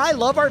saying. I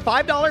love our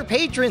 $5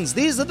 patrons.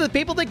 These are the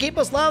people that keep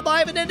us loud,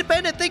 live, and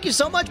independent. Thank you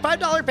so much,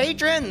 $5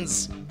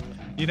 patrons.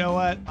 You know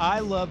what? I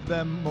love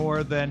them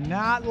more than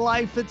not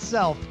life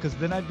itself, because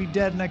then I'd be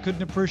dead and I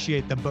couldn't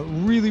appreciate them, but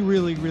really,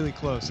 really, really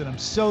close. And I'm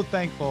so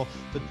thankful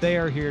that they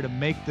are here to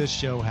make this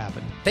show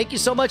happen. Thank you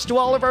so much to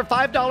all of our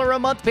 $5 a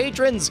month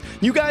patrons.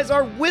 You guys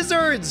are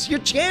wizards. You're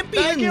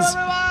champions. Thank you,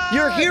 everyone.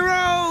 You're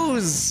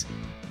heroes.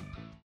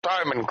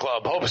 Diamond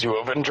Club hopes you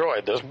have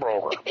enjoyed this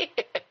program.